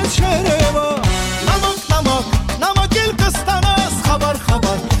թողել չերևա։ Նամակ էլ կստանաս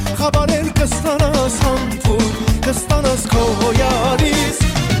խաբար էլ կստանաս համբույր, կստանաս քո յարից։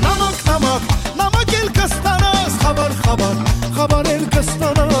 Նամակ էլ կստանաս խաբար էլ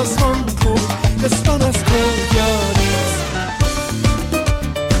կստանաս համբույր, կստանաս քո յարից։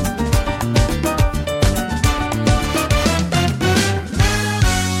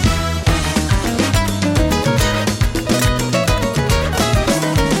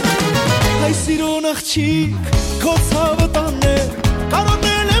 Աղջիկ քո ցավը տանեմ,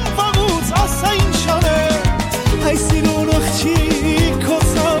 կարոտել եմ վաղուց ասա ինչ անեմ։ Այս իրոն աղջիկ քո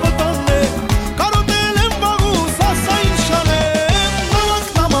ցավը տանեմ, կարոտել եմ վաղուց ասա ինչ անեմ։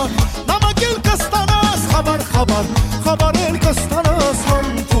 Նամակ էլ կստանաս խաբար էլ կստանաս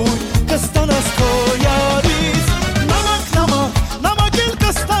համբույր, կստանաս քո յարից։ Նամակ էլ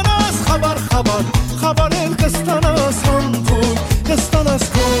կստանաս խաբար էլ կստանաս համբույր, կստանաս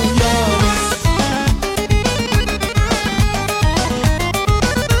քո յարից։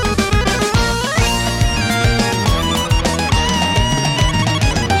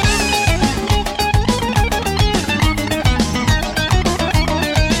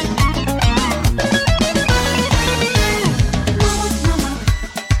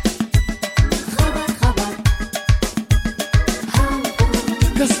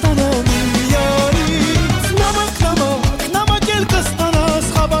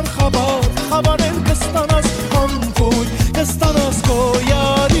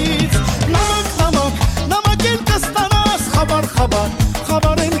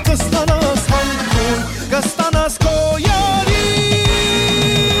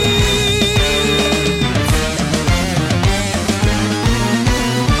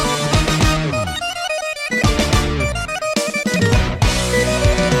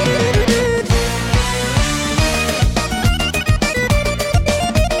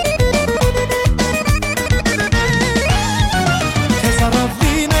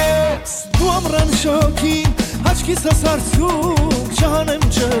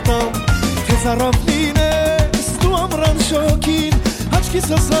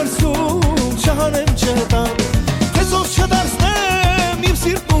 Աչքիսս հարցում չհանեմ չտամ Քեզով չդարձնեմ իմ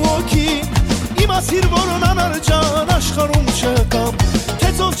սիրտն ու հոգին Իմացիր որն անարջան աշխարհում չկամ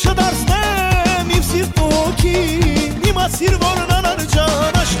Քեզով չդարձնեմ իմ սիրտն ու հոգին Իմացիր որն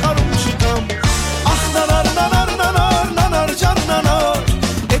անարջան աշխարհում չկամ Ախ նանար նանար նանար նանար ջան նանար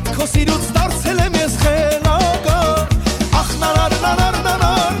Էդ քո սիրուց դարձել եմ ես խելագար Ախ նանար նանար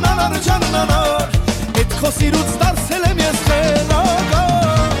նանար նանար ջան նանար Էդ քո սիրուց դարձել եմ ես խելագար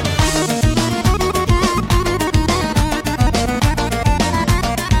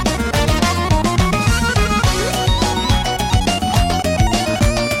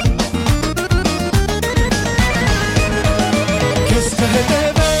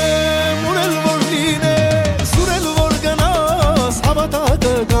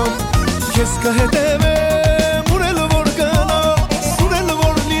Քեզ կհետևեմ ուրել որ գնաս ուրել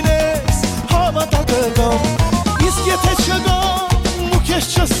որ լինես հավատակը կամ Իսկ եթե չգամ ու քեզ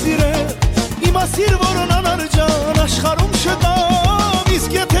չսիրեմ իմասիր որն անարջան աշխարհում չկամ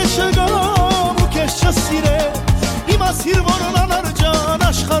Իսկ եթե չգամ ու քեզ չսիրեմ իմասիր որն անարջան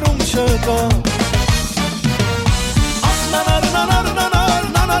աշխարհում չկամ Ախ նանար նանար նանար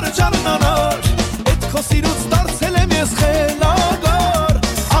նանար ջան նանար Էդ քո սիրուց դարձել եմ ես խելագար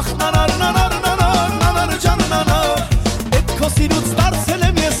Ախ նանար նանար նանար նանար ջան նանար Էդ քո սիրուց դարձել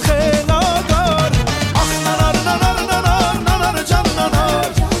եմ ես խելագար Ախ նանար նանար նանար նանար ջան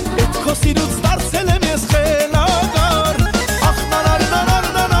նանար Էդ քո սիրուց դարձել եմ ես խելագար Ախ նանար նանար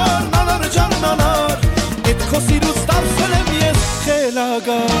նանար նանար ջան նանար Էդ քո սիրուց դարձել եմ ես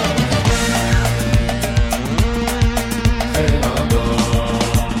խելագար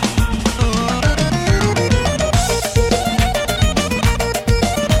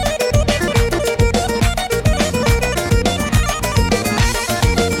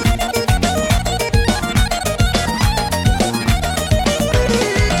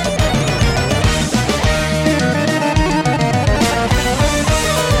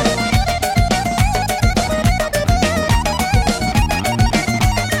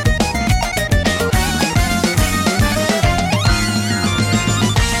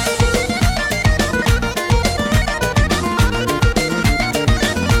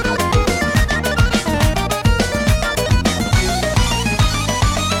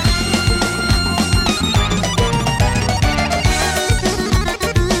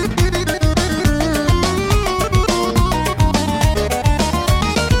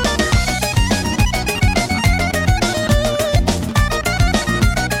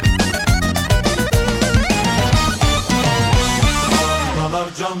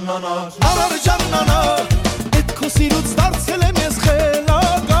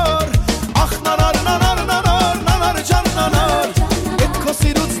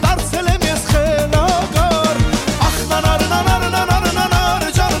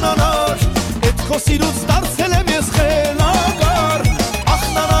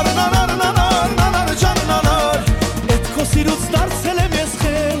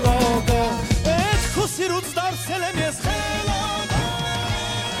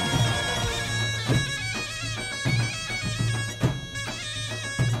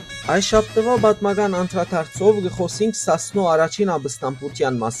Այս շաբթվա պատմական անդրադարձով գխոսենք Սասնո առաջին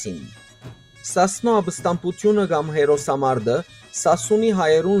ապստամբության մասին։ Սասնո ապստամբությունը կամ հերոսամարտը Սասունի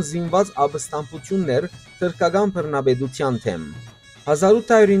հայերուն զինված ապստամբություններ թրքական բռնաբեդության թեմ։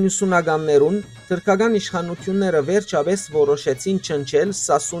 1890-ականներուն թրքական իշխանությունները վերջապես որոշեցին չնչել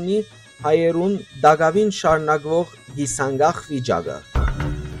Սասունի հայերուն դակավին շարունակվող գիսանգախ վիճակը։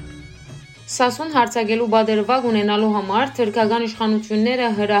 Սասուն հարցակելու բادرվակ ունենալու համար թրքական իշխանությունները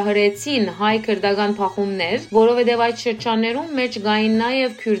հրահրեցին հայ քրդական փախումներ, որովհետև այդ շրջաններում մեջ գային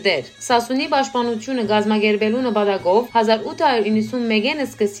նաև քյուրդեր։ Սասունի պաշտպանությունը գազմագերբելու նպատակով 1891-ին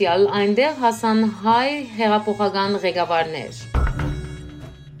սկսյալ այնտեղ հասան հայ հեղափոխական ղեկավարներ։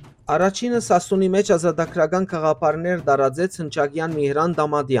 Առաջինը Սասունի մեջ ազատագրական խաղապարներ տարածեց հնչակյան Միհրան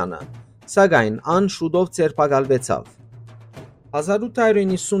Դամադյանը, սակայն ան շուտով ձերբակալվեցավ։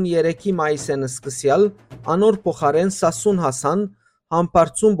 1893-ի մայիսին սկսյալ անոր փոխարեն Սասուն հասան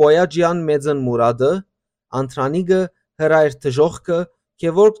Համբարձում Բոյաջյան Մեծն Մուրադը, Անտրանիգը, Հրայր Թժողկը,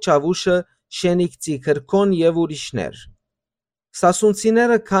 Գևորգ Չավուշը, Շենիկցի Քրքոն եւ ուրիշներ։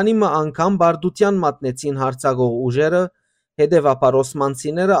 Սասունցիները քանի մը անգամ բարդության մատնեցին հարձակող ուժերը, հետևաբար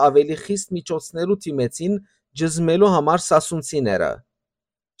օսմանցիները ավելի խիստ միջոցներու թիմեցին ջզմելու համար սասունցիները։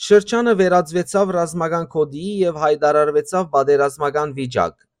 Շրջանը վերածվեցավ ռազմական կոդիի եւ հայտարարվեցավ պատերազմական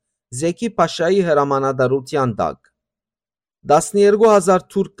վիճակ, Զեկի Փաշայի հրամանատարության տակ։ 12000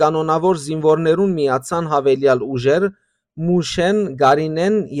 թուրք կանոնավոր զինվորներուն միացան հավելյալ ուժեր Մուշեն,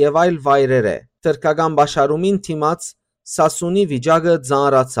 Գարինեն եւ այլ վայրերը, թրքական բաշարումին թիմած Սասունի վիճակը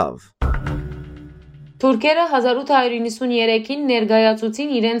ծանրացավ։ Թուրքերը 1893-ին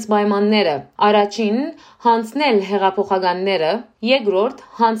ներկայացուցին իրենց պայմանները։ Առաջին՝ հանձնել հեղափոխականները, երկրորդ՝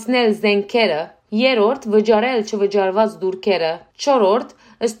 հանձնել զենքերը, երրորդ՝ վճարել չվճարված դուրքերը, չորրորդ՝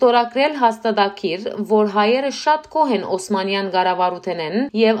 ստորագրել հաստատակիր, որ հայերը շատ գոհ են Օսմանյան կառավարութենեն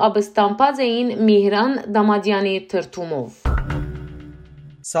եւ ապստամբած էին Միհրան Դամադյանի թրթումով։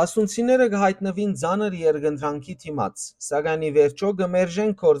 Սասունցիները կհայտնվին ծանր երկընտրանքի դիմաց, սակայն ի վերջո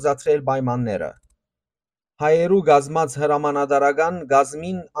կմերժեն կորզացրել պայմանները։ Հայերու գազմած հրամանատարական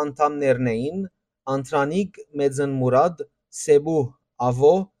գազմին անդամներն էին Անտրանիկ Մեծնմուրադ, Սեբուհ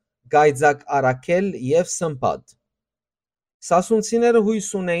Ավո, Գայձակ Արաքել եւ Սմբատ։ Սասունցիները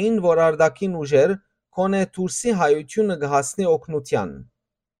հույս ունեին, որ արտաքին ուժեր կոնե Թուրսի հայությունը կհասնի օգնության։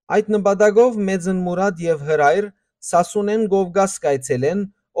 Այդ նպատակով Մեծնմուրադ եւ հրայր Սասունեն Կովկաս կայցելեն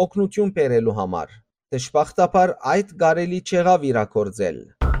օգնություն բերելու համար։ Դժբախտաբար այդ կարելի չեղավ իրագործել։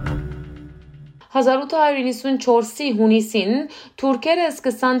 1894-ի հունիսին թուրքերը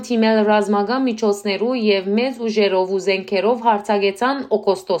սկսան թիմել ռազմական միջոցներու եւ մեծ ուժերով ու զենքերով հարձակեցան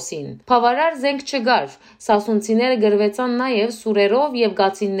օգոստոսին։ Բավարար զենք չկար, սասունցիները գրվեցան նաեւ սուրերով եւ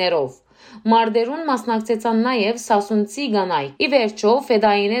գացիններով։ Մարտերուն մասնակցեցան նաեւ սասունցի կանայք։ Ի վերջո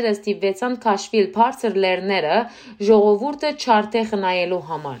ֆեդայիները ստիպվեցան քաշվել բարձր լեռները ժողովուրդը չարթե խնայելու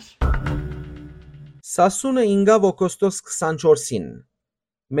համար։ Սասունը ինգավ օգոստոս 24-ին։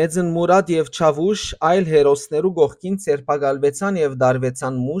 Մեծնմուրադ եւ Չավուշ այլ հերոսներու գողքին ցերպակալվեցան եւ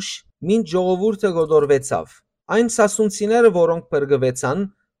դարվեցան մուշ, մինչ ժողովուրդը գոդորվեցավ։ Այն սասունցիները, որոնք բրգվեցան,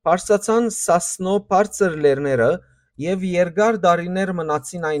 բարձացան Սասնո բարձր լեռները եւ երկար դարիներ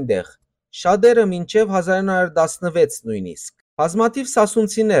մնացին այնտեղ։ Շատերը մինչեւ 1916 նույնիսկ։ Բազմաթիվ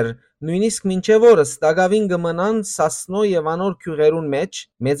սասունցիներ նույնիսկ մինչեւ օրս դակավին կմնան Սասնո եւ անոր քյուղերուն մեջ,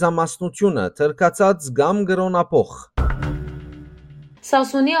 մեծամասնությունը թրկացած գամ գրոնապող։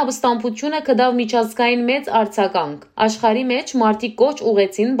 Սասունի ապստամբությունը կդավ միջազգային մեծ արձագանք։ Աշխարհի մեջ մարդիկ կոչ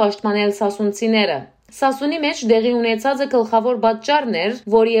ուղեցին պաշտպանել սասունցիները։ Սասունի մեջ դեղի ունեցածը գլխավոր պատճառն էր,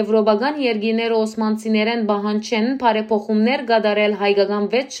 որ եվրոպական երկիրները օսմանցիներեն պահանջեն բարեփոխումներ կատարել հայկական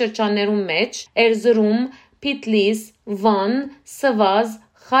 6 շրջաններում մեջ՝ Էրզրում, Փիթլիս, Վան, Սվազ,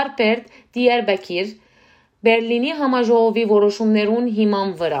 Խարպերտ, Դիարբաքիր, Բերլինի համաժողովի որոշումներուն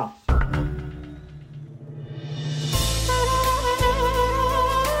հիման վրա։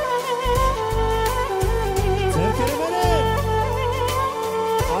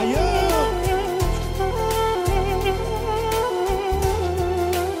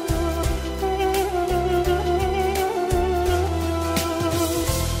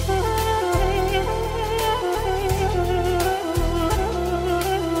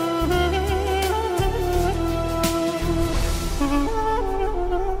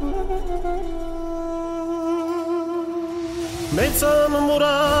 Մեծան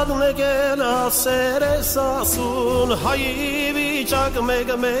մուրադն եկել ասեր է Սասուն, հայի վիճակ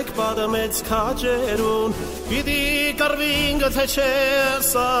մեկ պատմեց քաջերուն, պիտի կռվին գթե չէ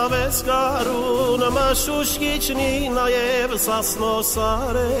սավեց կարուն, մաշուշկիչնի նաև Սասնո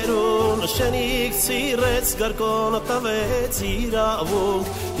սարերուն, շենիկ ծիրեց գրկոն տվեց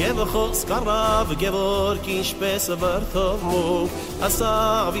իրավունք, և խոսք առավ Գևորգ ինչպես վրդովմունք,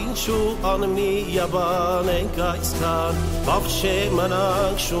 ասավ ինչու անմիաբան ենք այսքան, Բաղչե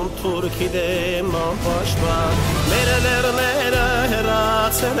մնանք շուն թուրքի դեմ անպաշտպան, մեր լեռները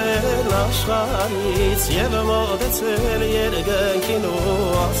հեռացել են աշխարհից և մոտեցել երկնքին ու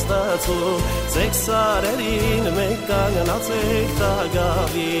աստծուն, ձեր սարերին մենք կանգնացեք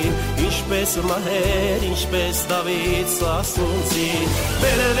տագավին, ինչպես մահեր, ինչպես Դավիթ Սասունցին,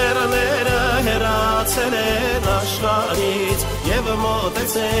 մեր լեռները հեռացել են աշխարհից և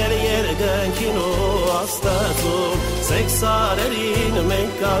մոտեցել երկնքին ու աստծուն, ձեր սարերին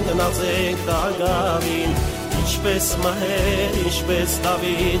մենք կանգնացենք տագավին, ինչպես մահեր, ինչպես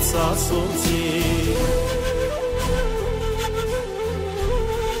Դավիթ Սասունցին։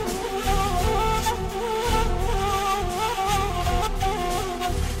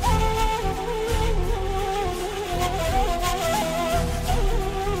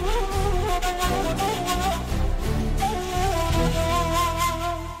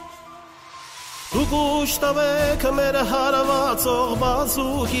 Դուք ուշտավեք մեր հարվածող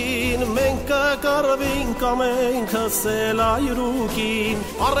բազուկին, մենք կկռվենք ամենք հսել այրուկին,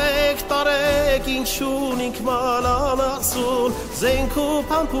 արեք տարեք ինչունինք մանանասուն, զենք ու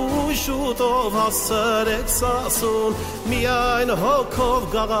պամպու շուտով հասցրեք Սասուն, միայն հոգով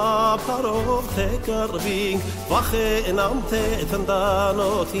գաղափարով թե կռվինք, վախենամ թե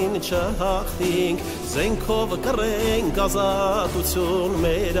թնդանոթին չհաղթինք, զենքով կռենք ազատություն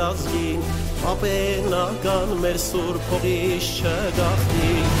մեր ազգին, Ապե Սենական մեր սուրբ հողից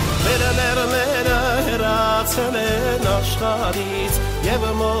չգախնի Մեր լեռները հեռացել են աշխարհից Եվ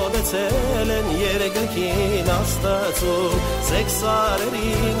մոտեցել են երկնքին Աստծուն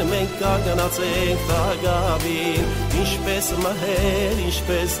Սեքսարերին մենք կանգնացենք տագավին Ինչպես մհեր,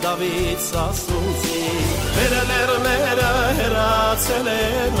 ինչպես Դավիթ սասունցի Մեր լեռները հեռացել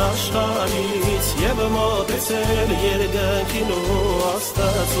են աշխարհից Եվ մոտեցել երկնքին ու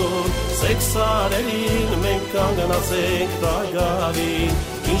Աստծուն Սեքսարերին մենք կանգնացենք տագավին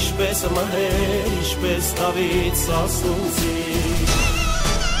Ինչպես մհեր, ինչպես Դավիթ սասունցի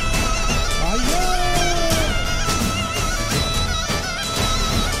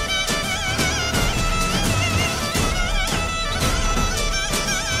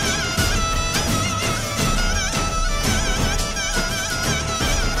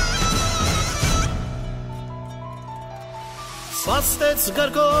Սաստեց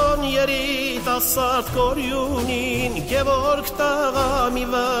գրկոն երիտասարդ կորյունին Գևորգ տաղա մի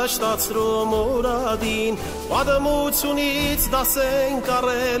վշտացրում ուրադին Պատմությունից դասենք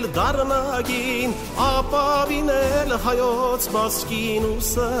առել դառնագին Ապավինել հայոց բասկին ու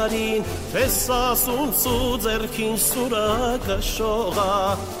սարին Թես ասունցու ձերքին սուրը կշողա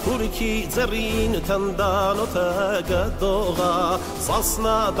Թուրքի ձերին թնդանոթը գտողա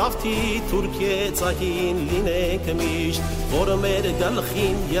Սասնա դավթի թուրքե ծագին լինեք միշտ Որ մեր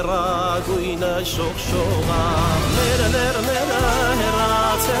գլխին երագույնը շողշողա Մեր լեռները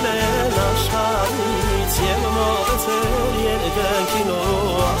հեռացել են աշխարհից Եվ մոտեցել երկնքին ու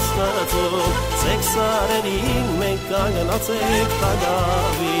Աստծուն Սեքսարերին մենք կանգնացենք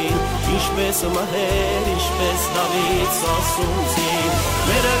տագավին Ինչպես մհեր, ինչպես Դավիթ սասունցի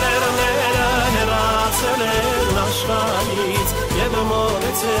Մեր լեռները հեռացել են աշխարհից Եվ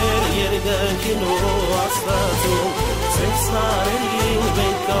մոտեցել երկնքին ու Աստծուն Սեքսարերին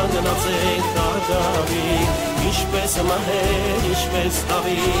մենք կանգնացենք տագավին Ինչպես մհեր, ինչպես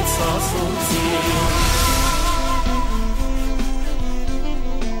Դավիթ սասունցի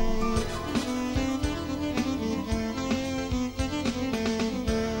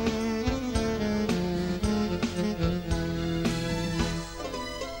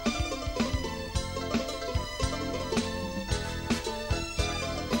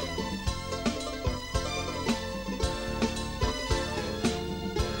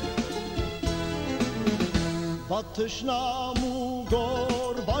Թշնամու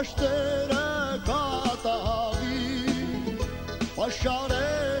գոր բաշտերը կատաղի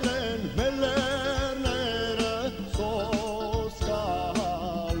Պաշարել են մեր լեռները սոսկալի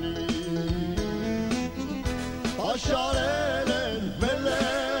Պաշարել են մեր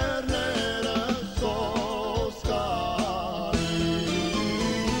լեռները սոսկալի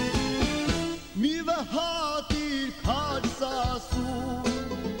Մի վհատիր քաջ սասուն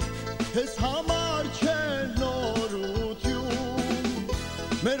Հես համար չեն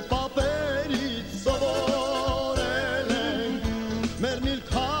Մեր պապերից սովորել ենք Մեր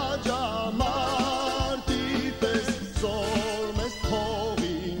միլքաջամարտի պես Զոր մեզ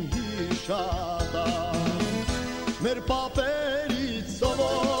թողին հիշատա Մեր պապերից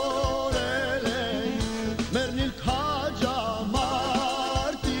սովորել ենք Մեր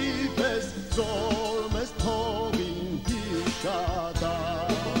միլքաջամարտի պես Զոր մեզ թողին հիշատա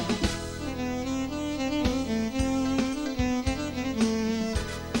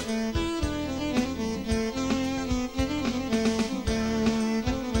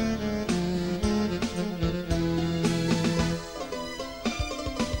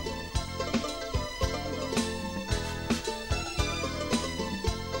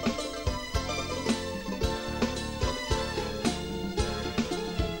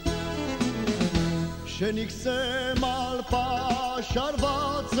Շենիք սեմալ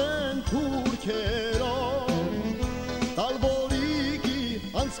պաշարված են թուրքերով Տալվորիկի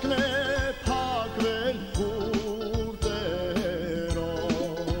անցքն է փակվել քուրտերով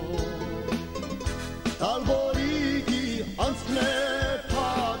Տալվորիկի անցքն է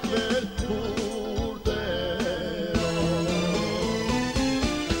փակվել քուրտերով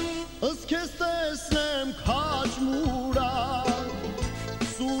Ըստ քեզ տեսնեմ քաջ մուրակ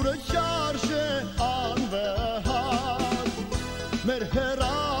Սուրը չարժ է Մեր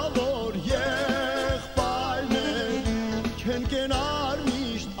հեռավոր եղբայրն է Չեն կենար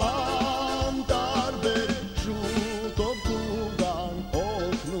միշտ անտարբեր Շուտով կուգան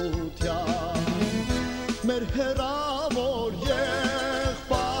օգնության Մեր հեռավոր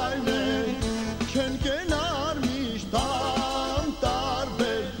եղբայրն է Չեն կենար միշտ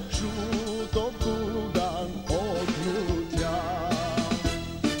անտարբեր Շուտով կուգան օգնության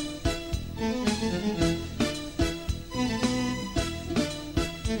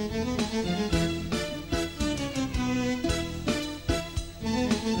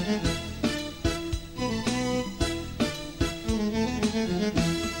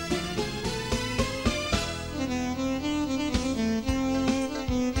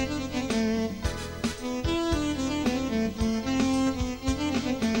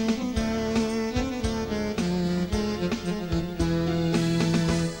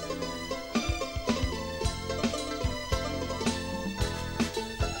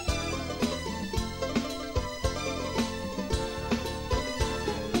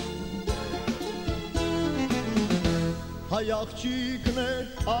հայ աղջիկներ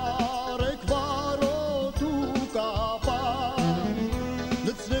արեք վարոտ ու կապան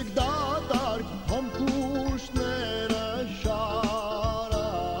լցրեք դատարկ համկուշները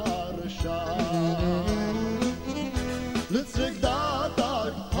շարար լցրեք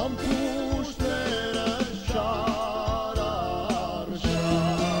դատարկ համկուշները շարար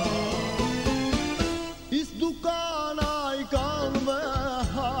իսկ դու կանայք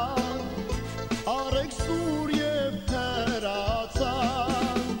անվեհան արեք սուր և թերացան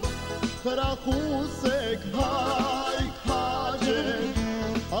խրախուսեք հայք հաջեք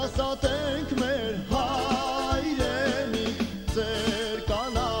ասատենք մեր հայրենիք ձեր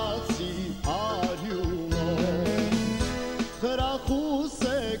կանացի արյունով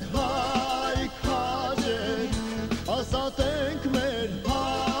խրախուսեք հայք հաջեք ասատենք մեր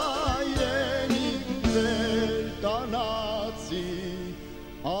հայրենիք ձեր կանացի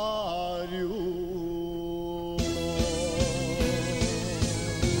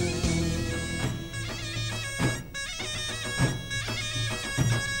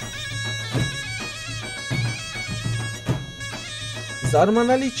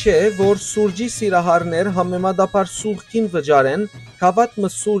Զարմանալի չէ, որ սուրճի սիրահարներ համեմատաբար սուղքին վճարեն քավատ մը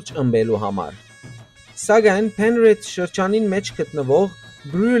սուրճ ըմբելու համար։ Սակայն Penrith շրջանին մեջ գտնվող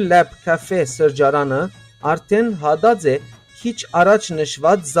Brew Lab Cafe սրճարանը արդեն հադած է քիչ առաջ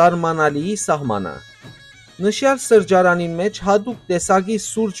նշված զարմանալիի սահմանը։ Նշյալ սրճարանի մեջ հատուկ տեսակի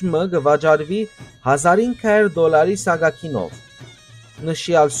սուրճ մը կվաճառվի $1500 սակակինով։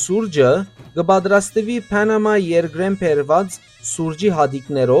 Նշյալ սուրճը կպատրաստվի Պանամա երկրեն բերված սուրճի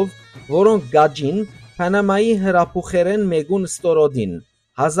հատիկներով, որոնք գաջին Պանամայի հրապուխերեն մեգուն ստորոդին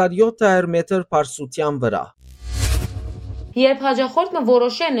 1700 մետր բարձրության վրա։ Երբ հաջախորդը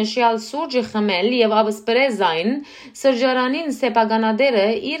որոշե նշյալ սուրճը խմել եւ ավսպրե զայն, սրճարանին սեփականատերը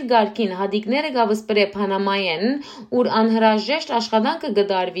իր գարկին հատիկները կավսպրե Պանամայեն, ուր անհրաժեշտ աշխատանքը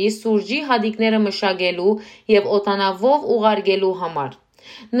կդարվի սուրճի հատիկները մշակելու եւ օտանավով ուղարկելու համար։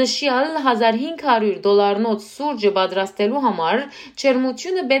 Նշյալ $1500 սուրճը պատրաստելու համար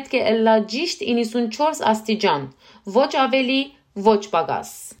ջերմությունը պետք է ըլլա ճիշտ 94 աստիճան, ոչ ավելի, ոչ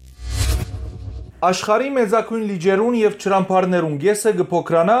պակաս։ Աշխարհի մեծակույն լիճերուն եւ ջրամբարներուն գեսը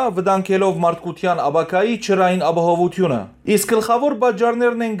կփոքրանա վտանգելով մարդկության աբակայի ջրային ապահովությունը։ Իսկ գլխավոր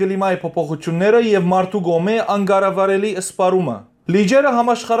պատճառներն են կլիմայի փոփոխությունները եւ մարդու գոմե անկառավարելի սպառումը։ Լիճերը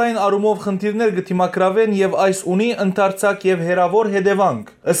համաշխարհային առումով խնդիրներ կդիմակրավեն եւ այս ունի ընդարձակ եւ հերավոր հետևանք։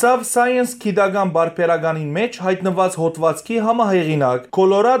 Ըսավ Science գիտական բարբերականին մեջ հայտնված հոդվածքի համահեղինակ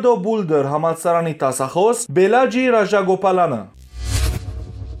Colorado Boulder համալսարանի դասախոս Բելաջի Ռաժագոպալանը։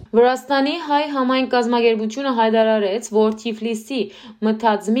 Վրաստանի հայ համայն կազմակերպությունը հայտարարեց, որ Թիֆլիսի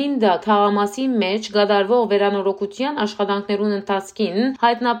Մթածմինդա թաղամասի մեջ կատարվող վերանորոգության աշխատանքներուն ընթացքին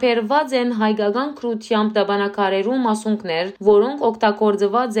հայտնաբերված են հայկական քրությամբ դաբանակարերու մասունքներ, որոնք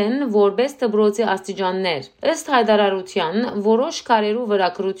օգտագործված են որպես դպրոցի աստիճաններ։ Ըստ հայտարարության, որոշ քարերու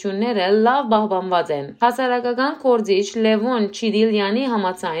վրա քրությունները լավ պահպանված են։ Հասարակական գործիչ Լևոն Չիդիլյանի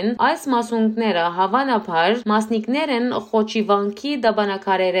համաձայն այս մասունքները հավանաբար մասնիկներ են խոչիվանքի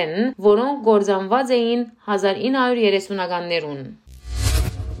դաբանակարեր որոնք գործանված էին 1930-ականներուն։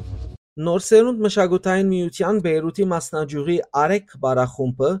 Նոր Սերունդ մշակութային միության Բեյրութի մասնաճյուղի Արեկ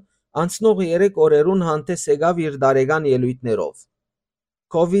բարախումբը անցնող 3 օրերուն հանդես եկավ իր տարեկան ելույթներով։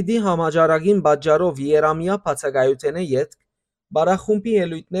 Կովիդի համաճարակին պատճառով երամյա բացակայութենե ետք բարախումբի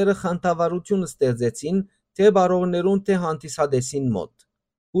ելույթները խանդավառություն ստեղծեցին թե բարողներուն թե հանդիսադեսին մոտ։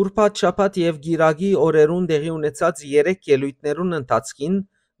 Ուրբաթ շաբաթ եւ գիրագի օրերուն տեղի ունեցած 3 ելույթներուն ընթացքին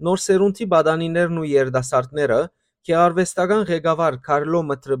Նոր Սերունդի բադանիներն ու երդասարտները քեարվեստական ղեկավար Կարլո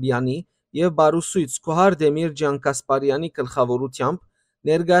Մտրբյանի եւ բարուսույց Քոհար Դեմիր Ջանկասպարյանի գլխավորությամբ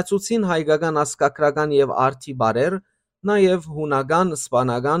ներկայացուցին հայկական ասկակրական եւ արթի բարեր, նաեւ հունական,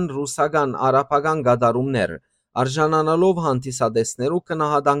 իսպանական, ռուսական, արաբական գադարումներ, արժանանալով հանդիսադեսներու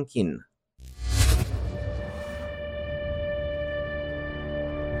կնահատանքին։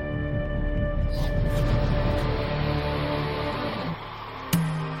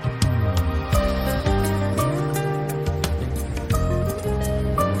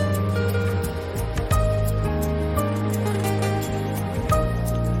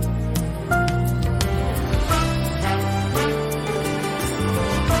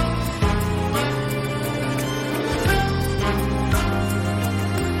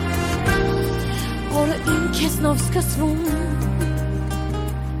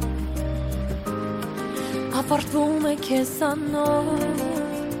 Ապարտվում է քեզանով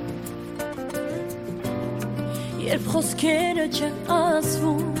Երբ խոսքերը չեն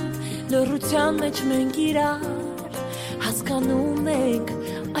ասվում Լռության մեջ մենք իրար Հասկանում ենք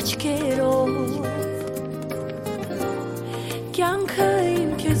աչքերով Կյանքը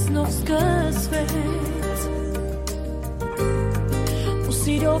իմ քեզնով սկսվեց ու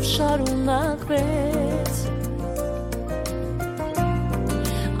սիրով շարունակվեց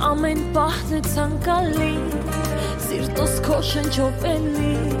Ամեն պահն է ցանկալի Սիրտոս քո շնչով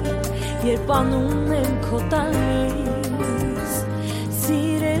էլի Երբ անում եմ քո տալիս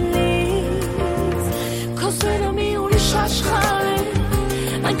Սիրելիս Քո սերը մի ուրիշ աշխարհ է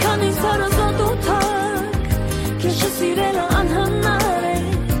Այնքան ինձ հարազատ ու թակ Քեզ չսիրելը անհնար է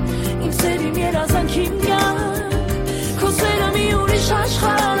Իմ սերիմ երազանքի միակ Քո սերը մի ուրիշ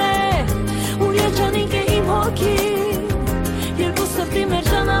աշխարհ է Ուր երջանիկ է իմ հոգին Երկու սրտի մեր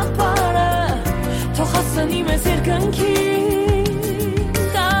ճանապարհը Թող հասնի մեզ երկնքին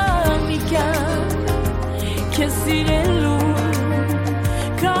Կամի կյանք Քեզ սիրելու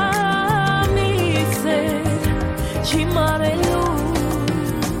Կամի սեր Չիմարելու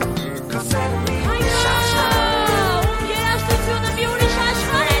Քո սերը մի ուրիշ աշխարհ Երաժշտությունը մի ուրիշ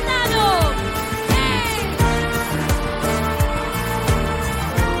աշխարհ է տանում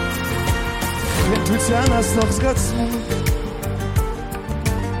Քրտության ասնող զգացում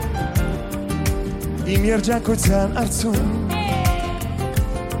Իմ երջանկության արցում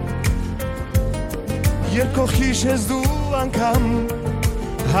Երբ կողքիս ես դու անգամ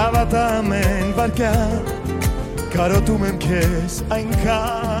Հավատամ են վարկյա Կարոտում եմ քեզ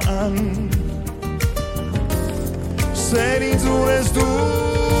այնքան Սեր ինձ ուր ես դու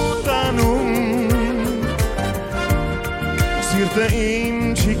տանում Սիրտը իմ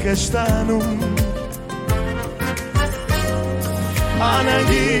չի կշտանում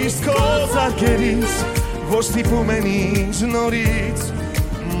Անանգիստ քո ծաղկերից Որ ստիպում են ինձ նորից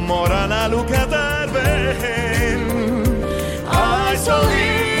Մորանալու կատարվել Այս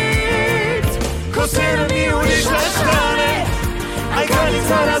օրից Քո սերը մի ուրիշ աշխարհ է Այնքան ինձ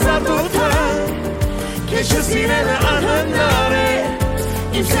հարազատ ու թանկ Քեզ չսիրելը անհնար է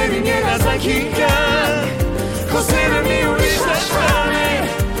Իմ սերին երազանքի կյանք Քո սերը մի ուրիշ աշխարհ է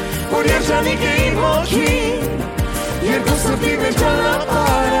Որ երջանիկ է իմ հոգին Երկու սրտի մեր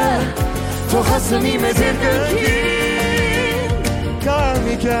ճանապարհը Թող հասնի մեզ երկնքին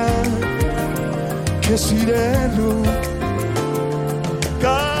Կամի կյանք Քեզ սիրելու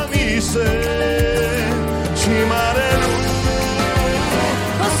Կամի սեր Չիմարելու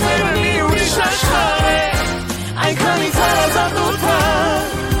Քո սերը մի ուրիշ աշխարհ է Այնքան ինձ հարազատ ու թանկ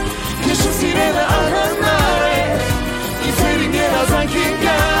Քեզ չսիրելը անհնար է Իմ սերին երազանքի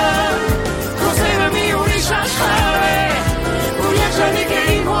կյանք Քո սերը մի ուրիշ աշխարհ է Որ երջանիկ է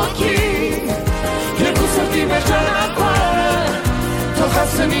իմ հոգին Երկու սրտի մեր ճանապարհը Թող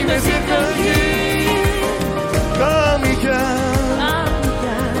հասնի մեզ երկնքին Կամի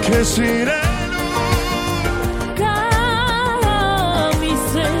կյանք Քեզ սիրելու Կամի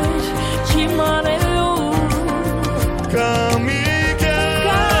սեր չիմարելու Կամի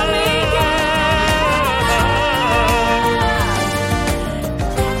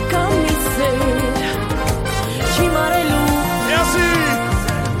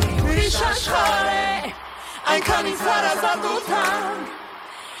Այնքան ինձ հարազատ ու թանկ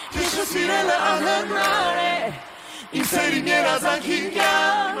Քեզ չսիրելը անհնար է Իմ սերին երազանքի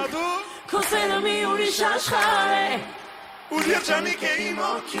կյանք Քո սերը մի ուրիշ աշխարհ է Ուր երջանիկ է իմ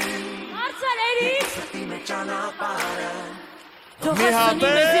հոգին Արցաներիս Սրտի մեր ճանապարհը Թող հասնի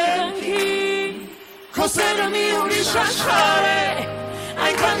մեզ երկնքին Քո սերը մի ուրիշ աշխարհ է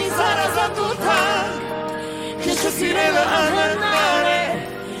Այնքան ինձ հարազատ ու թանկ Քեզ չսիրելը անհնար է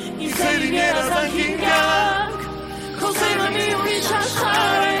Իմ սերին երազանքի կյանք Քո սերը մի ուրիշ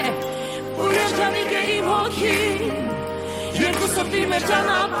աշխարհ է Ուր երջանիկ է իմ հոգին Երկու սրտի մեր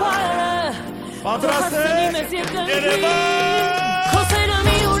ճանապարհը Պատրաստ է Երևան Քո սերը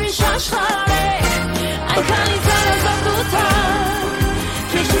մի ուրիշ աշխարհ է Այնքան ինձ հարազատ ու թանկ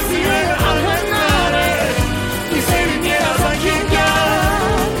Քեզ չսիրելը անհնար է Իմ սերին երազանքի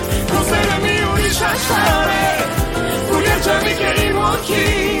կյանք Քո սերը մի ուրիշ աշխարհ է Ուր երջանիկ է իմ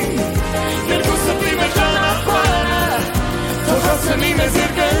հոգին Երկու սրտի մեր ճանապարհը Թող հասնի մեզ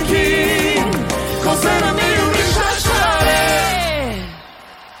երկնքին Քո սերը մի ուրիշ աշխարհ է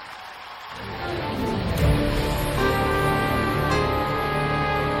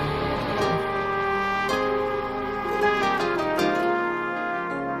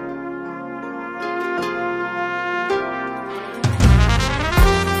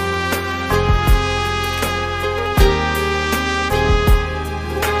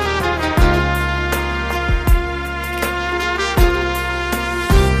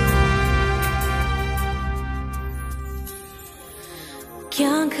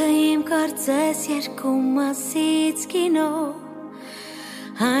Կյանքը իմ կարծես երկու մասից կինո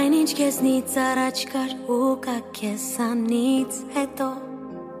Այն ինչ քեզնից առաջ կար ու կա քեզանից հետո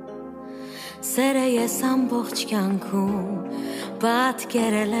Սերը ես ամբողջ կյանքում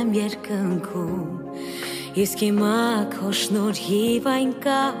պատկերել եմ երկնքում Իսկ հիմա քո շնորհիվ այն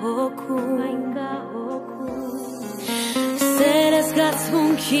կա հոգում Սերը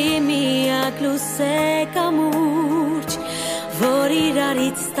զգացմունքի միակ լույսե կամուրջ Որ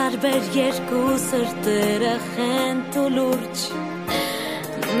իրարից տարբեր երկու սրտերը խենթ ու լուրջ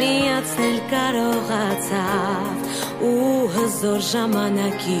Միացնել կարողացավ ու հզոր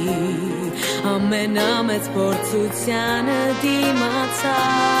ժամանակի ամենամեծ փորձությանը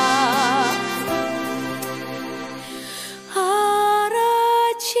դիմացավ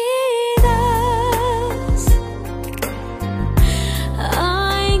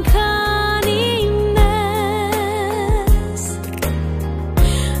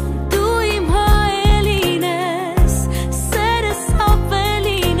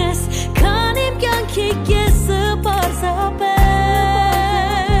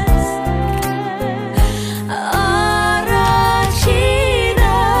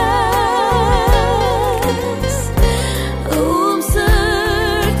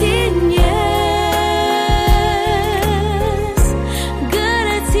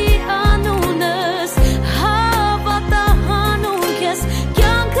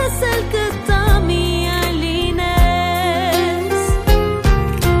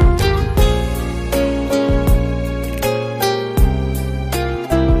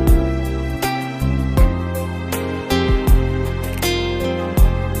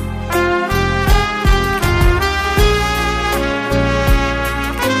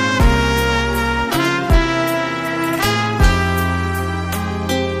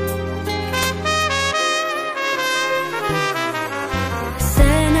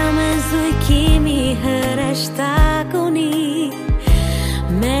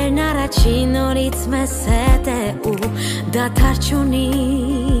Չինորից մեզ հետ է ու դադար չունի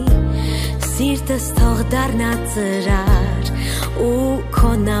Սիրտս թող դառնա ծրար ու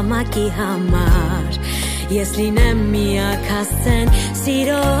քո նամակի համար Ես լինեմ միակ հասցեն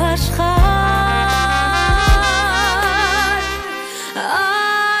սիրո աշխարհ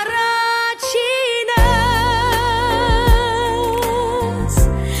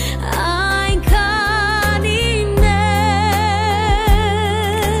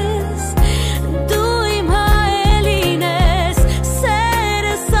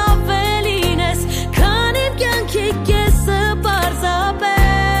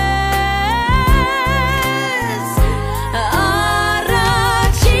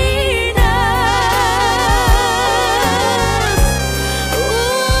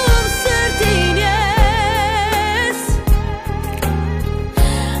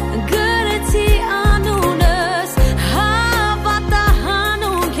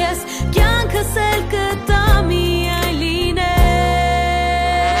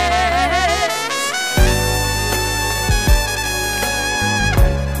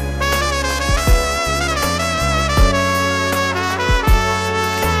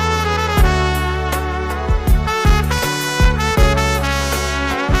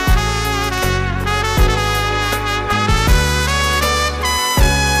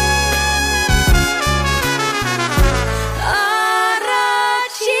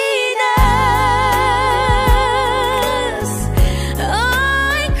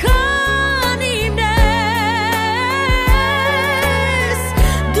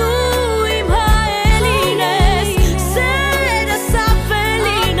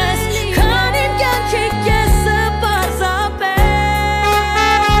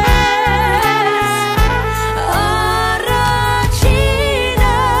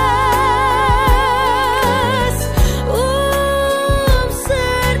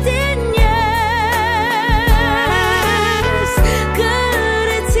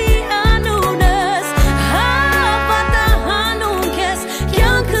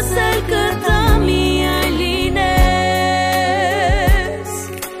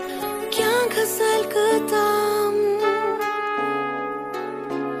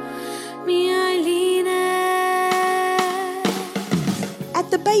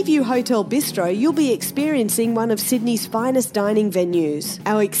Bayview Hotel Bistro, you'll be experiencing one of Sydney's finest dining venues.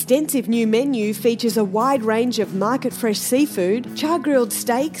 Our extensive new menu features a wide range of market-fresh seafood, char-grilled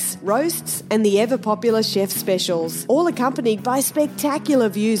steaks, roasts, and the ever-popular chef specials, all accompanied by spectacular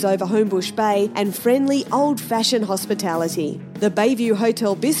views over Homebush Bay and friendly, old-fashioned hospitality. The Bayview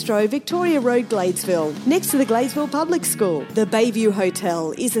Hotel Bistro, Victoria Road, Gladesville, next to the Gladesville Public School. The Bayview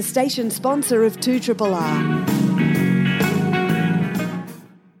Hotel is a station sponsor of 2RRR.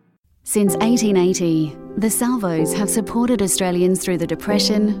 Since 1880, The Salvos have supported Australians through the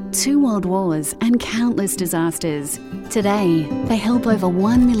Depression, 2 world wars and countless disasters. Today, they help over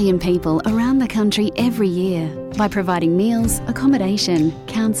 1 million people around the country every year by providing meals, accommodation,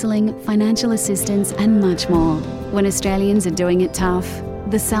 counselling, financial assistance and much more. When Australians are doing it tough,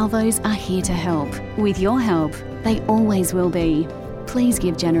 the Salvos are here to help. With your help, they always will be. Please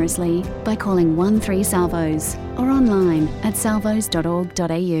give generously by calling 13-SALVOS or online at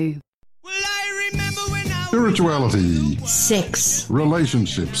salvos.org.au. Spirituality, sex,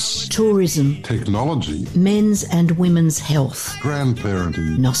 relationships, tourism, technology, men's and women's health,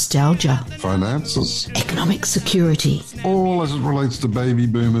 grandparenting, nostalgia, finances, economic security. All as it relates to baby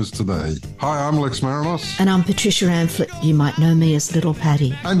boomers today. Hi, I'm Lex Marinos. And I'm Patricia Amphlett. You might know me as Little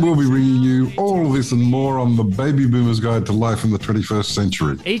Patty. And we'll be bringing you all of this and more on the Baby Boomers Guide to Life in the 21st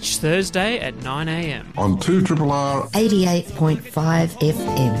Century. Each Thursday at 9 a.m. on 2RRR 88.5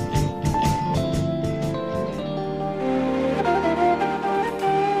 FM.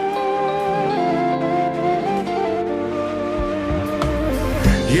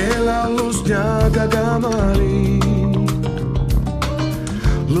 Yela luznia gagamari,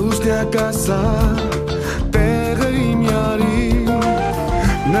 luznia casa, perim yari,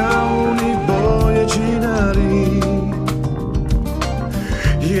 nauni boye chinari,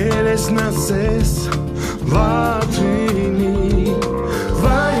 yeles nases vatrini,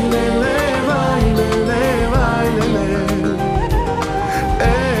 vailele, vailele, vailele,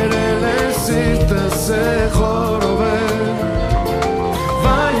 erele sirte se chorove.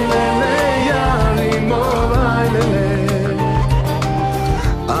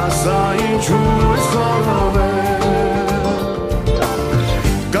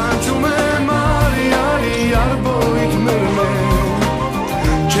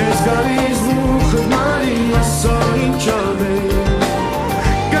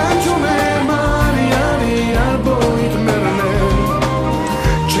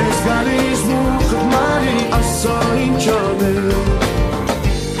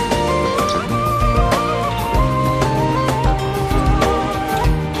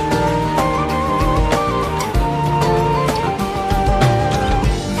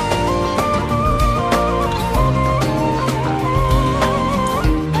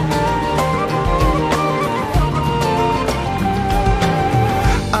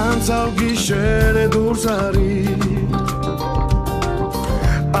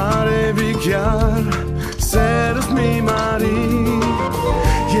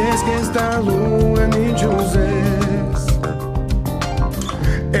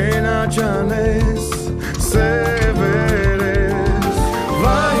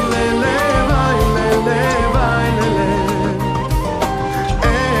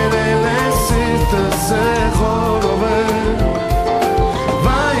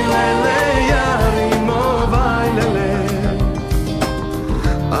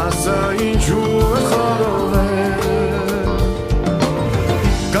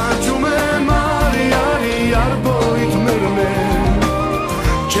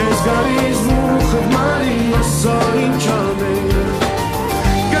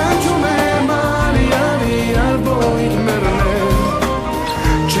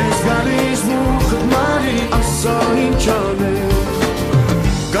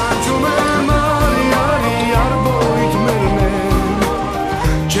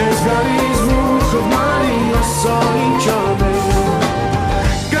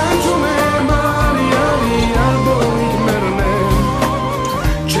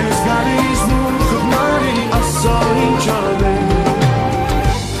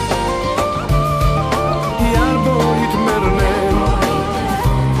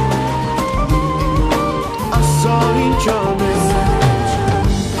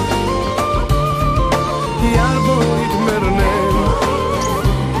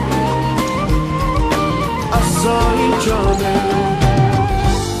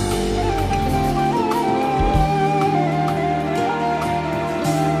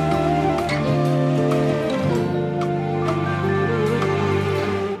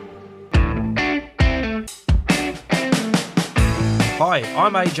 Hi,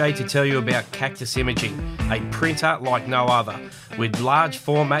 I'm AJ to tell you about Cactus Imaging, a printer like no other, with large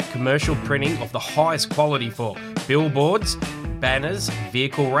format commercial printing of the highest quality for billboards, banners,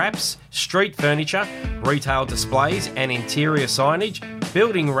 vehicle wraps, street furniture, retail displays and interior signage,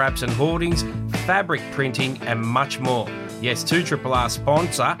 building wraps and hoardings, fabric printing and much more. Yes, 2RRR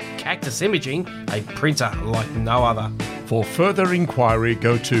sponsor Cactus Imaging, a printer like no other. For further inquiry,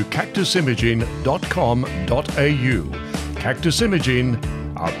 go to cactusimaging.com.au. Cactus Imaging,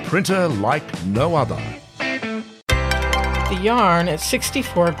 a printer like no other. The Yarn at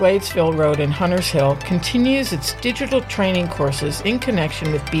 64 Gladesville Road in Hunters Hill continues its digital training courses in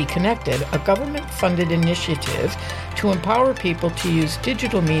connection with Be Connected, a government-funded initiative to empower people to use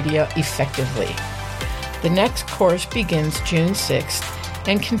digital media effectively. The next course begins June 6th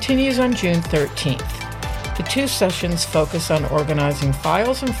and continues on June 13th. The 2 sessions focus on organizing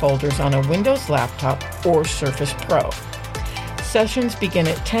files and folders on a Windows laptop or Surface Pro. Sessions begin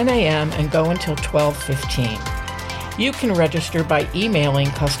at 10 a.m. and go until 12:15. You can register by emailing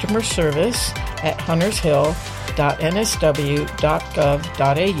customer service at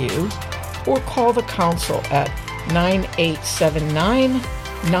huntershill.nsw.gov.au or call the council at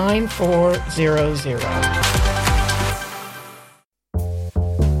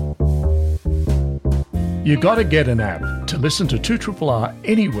 9879-9400. You gotta get an app to listen to 2RRR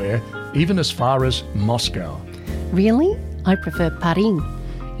anywhere, even as far as Moscow. Really? I prefer Paris.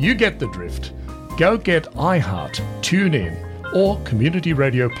 You get the drift. Go get iHeart, TuneIn, or Community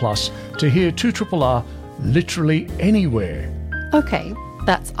Radio Plus to hear 2RRR literally anywhere. Okay,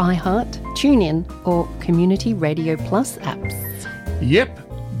 that's iHeart, TuneIn, or Community Radio Plus apps. Yep,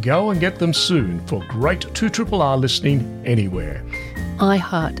 go and get them soon for great 2RRR listening anywhere.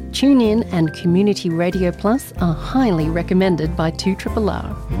 iHeart, TuneIn, and Community Radio Plus are highly recommended by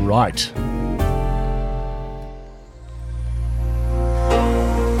 2RRR. Right.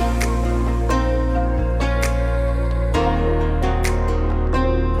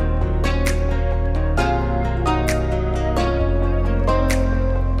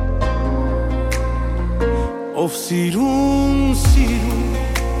 Ով սիրուն, սիրուն,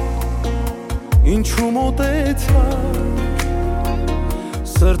 ինչու մոտեցա,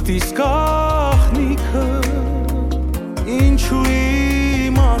 սրտիս կախնիքը, ինչու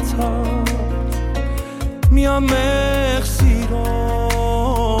իմացած, միամեղ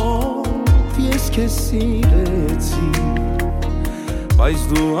սիրով, ես քեզ սիրեցի, բայց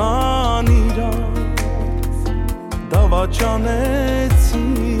դու անիրավ, դավաճանեցիր,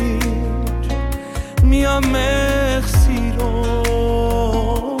 միամեղ սիրով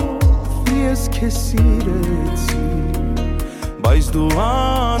ես քեզ սիրեցի, բայց դու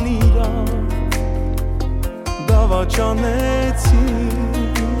անիրավ դավաճանեցիր.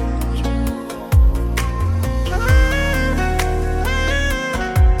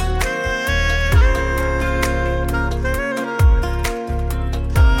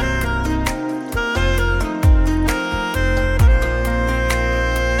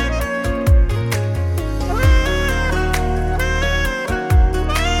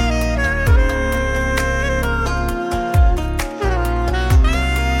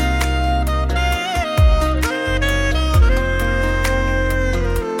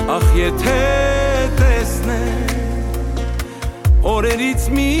 Եթե տեսնեմ օրերից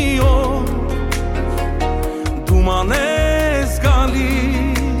մի օր դու մանես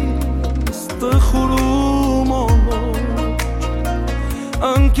գալիս տխուրում օր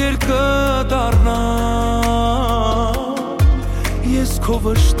ընկեր կդառնամ ես քո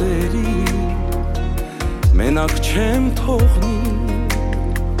վշտերի մենակ չեմ թողնի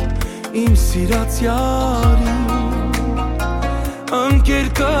իմ սիրած յարի ընկեր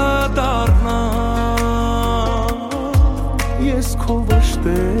կդառնամ ես քո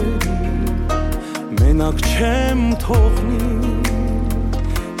վշտերի մենակ չեմ թողնի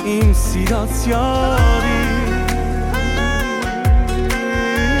իմ սիրած յարի.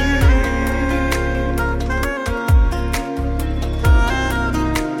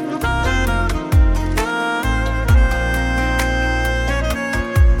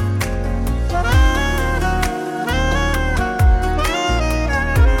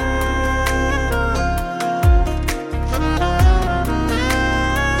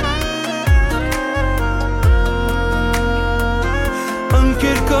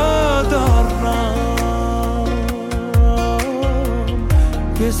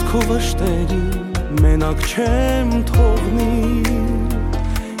 Ես քո վշտերի մենակ չեմ թողնի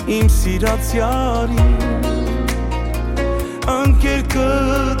իմ սիրած յարի ընկեր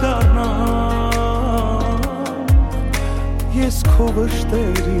կդառնամ ես քո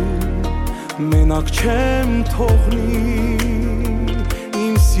վշտերի մենակ չեմ թողնի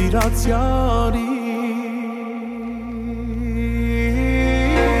իմ սիրած յարի.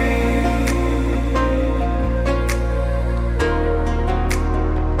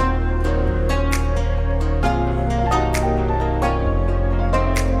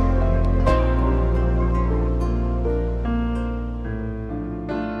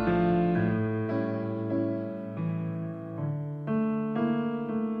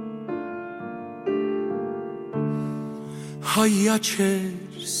 Հայա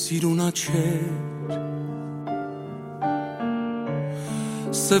չեր, սիրունա չեր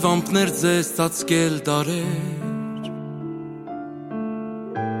Սևամպներ ձեզ ծածկել դարեր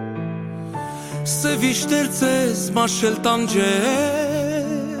Սևիշներ ձեզ մաշել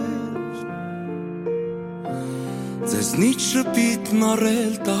տանջեր Ձեզնից շպիտն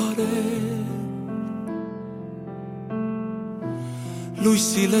առել տարեր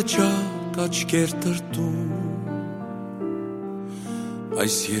Լույսի լճակ աչքեր տրտում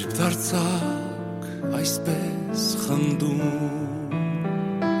Այս երբ դարձակ այսպես խնդում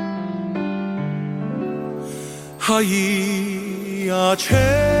Հայի աչեր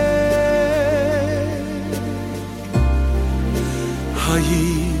Հայի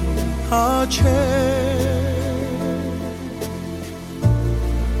աչեր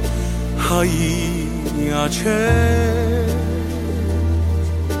Հայի աչեր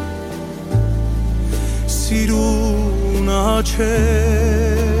Սիրուն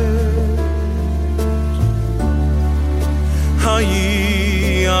աչեր Հայի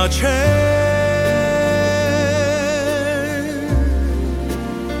աչեր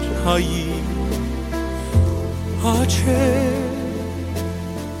Հայի աչեր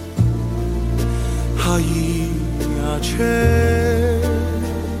Հայի աչեր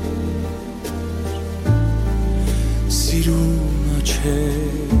Սիրուն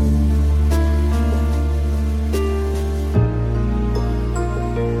աչեր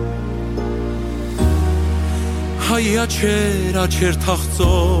Հայի աչեր, աչեր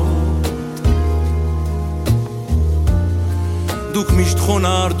թախծոտ Դուք միշտ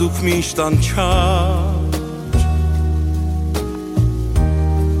խոնար, դուք միշտ անչար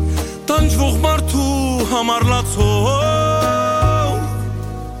Տանջվող մարդու համար լացող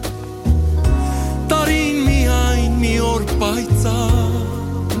Տարին միայն մի օր պայծառ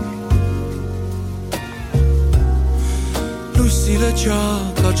Լույսի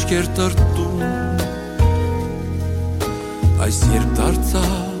լճակ աչքեր տրտում Այս երբ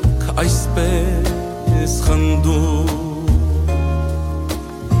դարձակ այսպես խնդում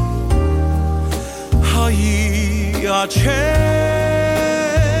Հայի աչեր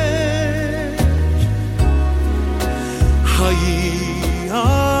Հայի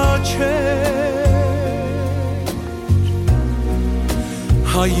աչեր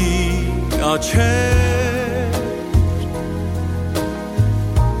Հայի աչեր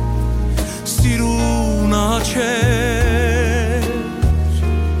Սիրուն աչեր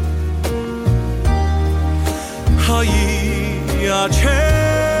Հայի աչեր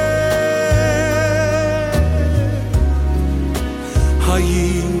Հայի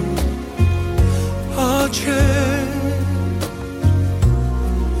աչեր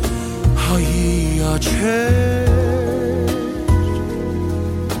Հայի աչեր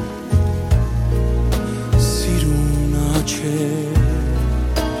Սիրուն աչեր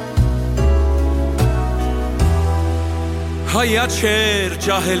Հայի աչեր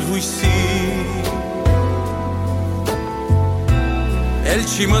ջահել հույսի Էլ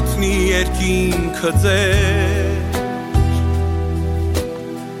չի մտնի երկինքը ձեր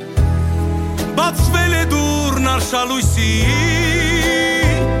Բացվել է դուրն արշալույսի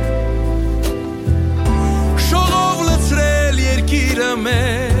Շողով լցրել երկիրը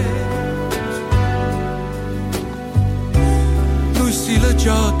մեր Լույսի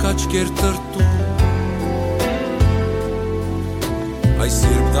լճակ աչքեր տրտում Այս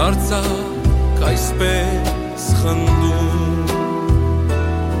երբ դարձակ այսպես խնդում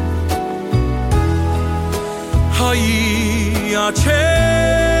Հայի աչեր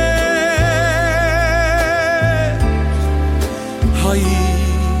Հայի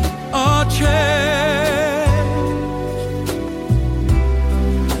աչեր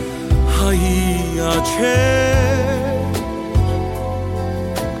Հայի աչեր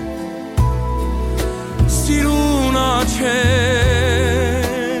Սիրուն աչեր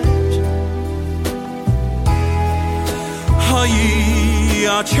Հայի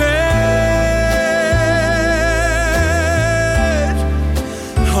աչեր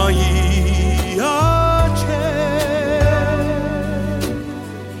Հայի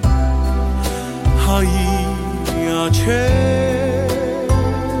Հայի աչեր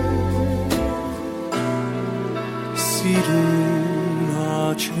Սիրուն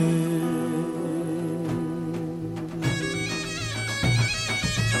աչեր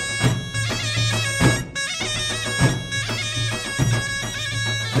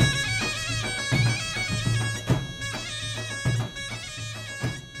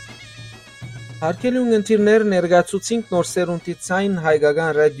Հարգելի ունգընտիրներ, ներկայացուցինք Նոր Սերունդի Ձայն Հայկական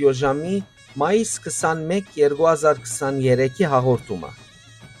Ռատիոժամի մայիս 21 2023-ի հաղորդումը։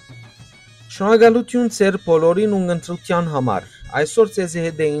 Շնորհակալություն ձեր բոլորին ունգընտրության համար։ Այսօր ձեզ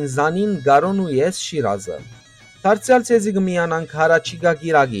հետ էին Զանին, Գարոն ու ես Շիրազը։ Դարձյալ ցեզի կմիանանք հարաճիգա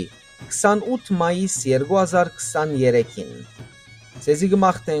գիրագի 28 մայիս 2023-ին։ Ցեզի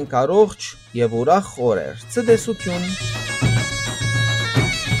կմաղթենք առողջ եւ ուրախ օրեր։ Ցտեսություն։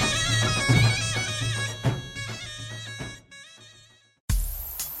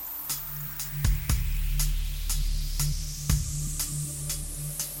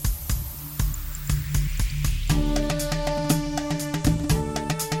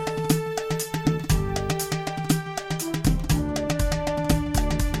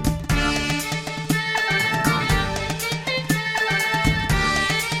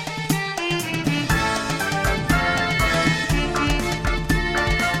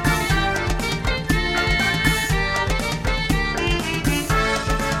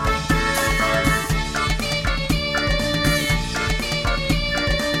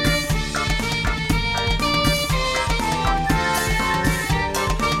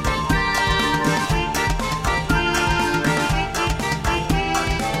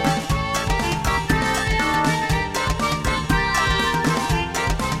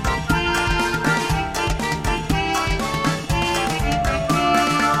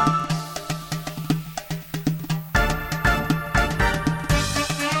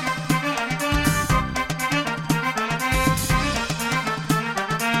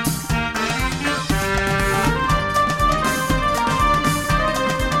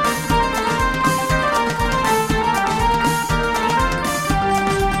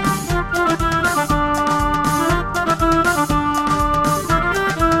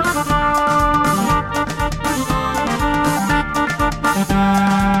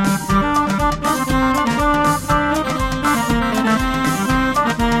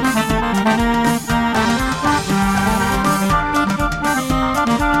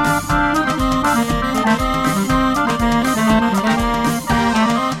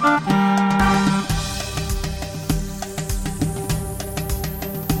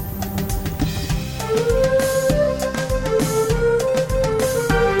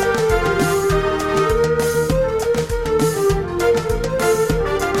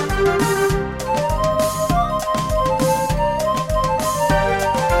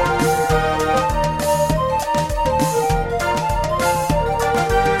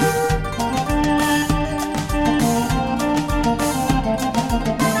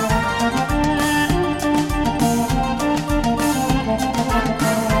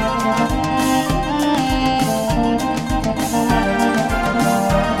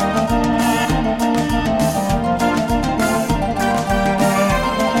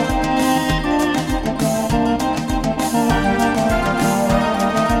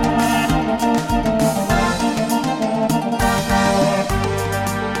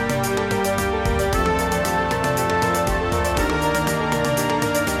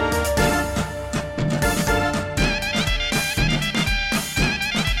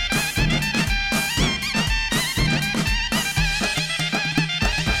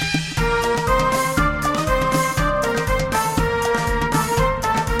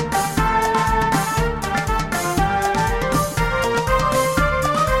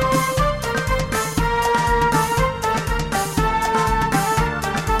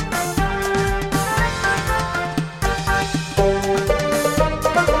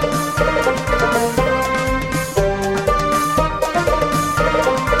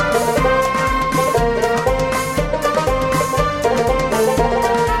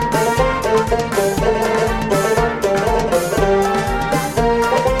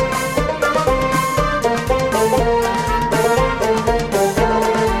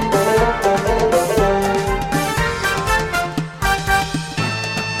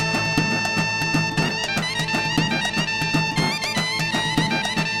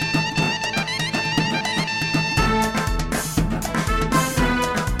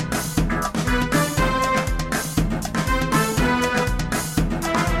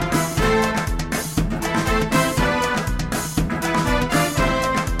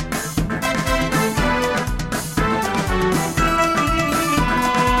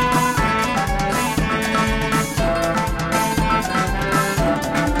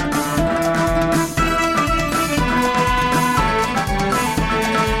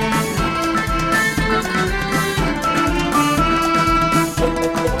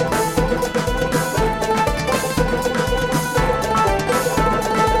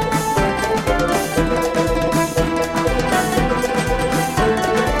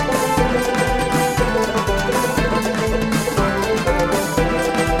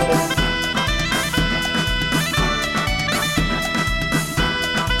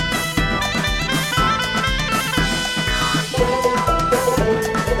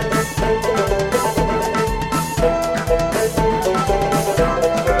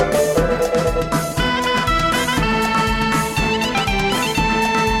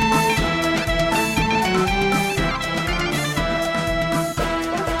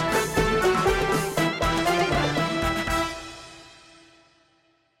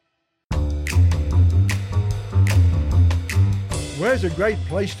 Where's a great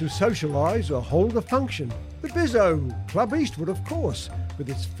place to socialise or hold a function? The Bizzo, Club Eastwood of course, with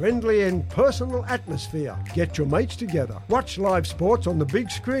its friendly and personal atmosphere. Get your mates together, watch live sports on the big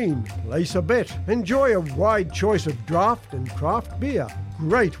screen, place a bet, enjoy a wide choice of draft and craft beer,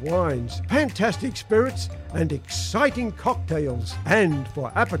 great wines, fantastic spirits and exciting cocktails. And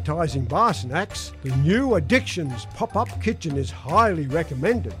for appetising bar snacks, the new Addictions pop-up kitchen is highly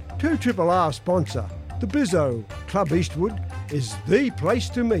recommended. 2RRR sponsor, The Bizzo, Club Eastwood is the place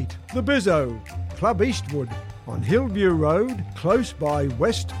to meet. The Bizzo, Club Eastwood on Hillview Road, close by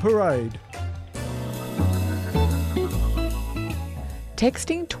West Parade.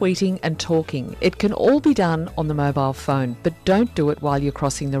 Texting, tweeting and talking, it can all be done on the mobile phone, but don't do it while you're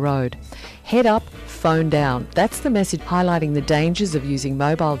crossing the road. Head up, phone down. That's the message highlighting the dangers of using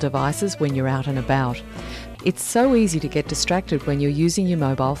mobile devices when you're out and about. It's so easy to get distracted when you're using your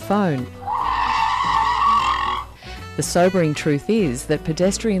mobile phone. The sobering truth is that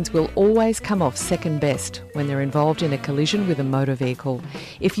pedestrians will always come off second best when they're involved in a collision with a motor vehicle.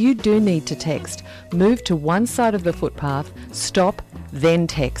 If you do need to text, move to one side of the footpath, stop, then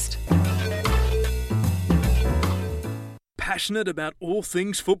text. Passionate about all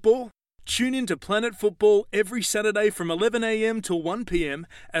things football? Tune in to Planet Football every Saturday from 11 a.m. till 1 p.m.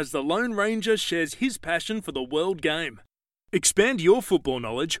 as the Lone Ranger shares his passion for the world game. Expand your football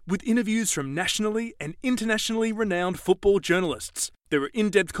knowledge with interviews from nationally and internationally renowned football journalists. There are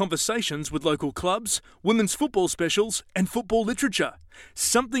in-depth conversations with local clubs, women's football specials, and football literature.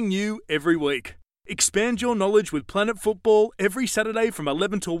 Something new every week. Expand your knowledge with Planet Football every Saturday from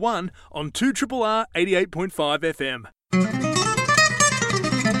 11 till 1 on 2RRR 88.5 FM.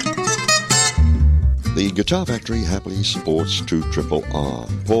 The Guitar Factory happily supports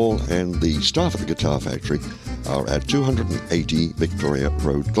 2RRR. Paul and the staff at the Guitar Factory are at 280 Victoria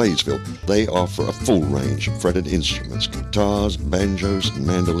Road, Claysville. They offer a full range of fretted instruments, guitars, banjos,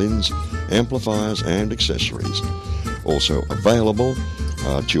 mandolins, amplifiers and accessories. Also available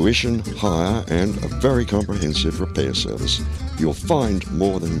tuition, hire and a very comprehensive repair service. You'll find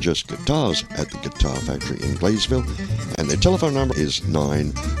more than just guitars at the Guitar Factory in Claysville, and their telephone number is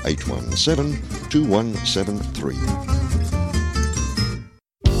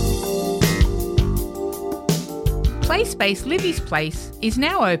 9817-2173. Play-Space Livy's Place is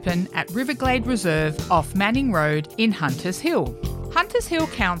now open at Riverglade Reserve off Manning Road in Hunters Hill. Hunters Hill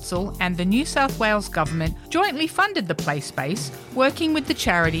Council and the New South Wales Government jointly funded the Play-Space, working with the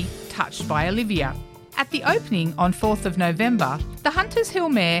charity Touched by Olivia. At the opening on 4th of November, the Hunters Hill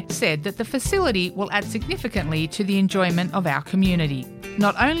Mayor said that the facility will add significantly to the enjoyment of our community.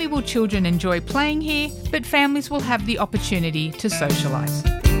 Not only will children enjoy playing here, but families will have the opportunity to socialise.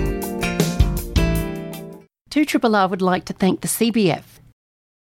 2RRR would like to thank the CBF,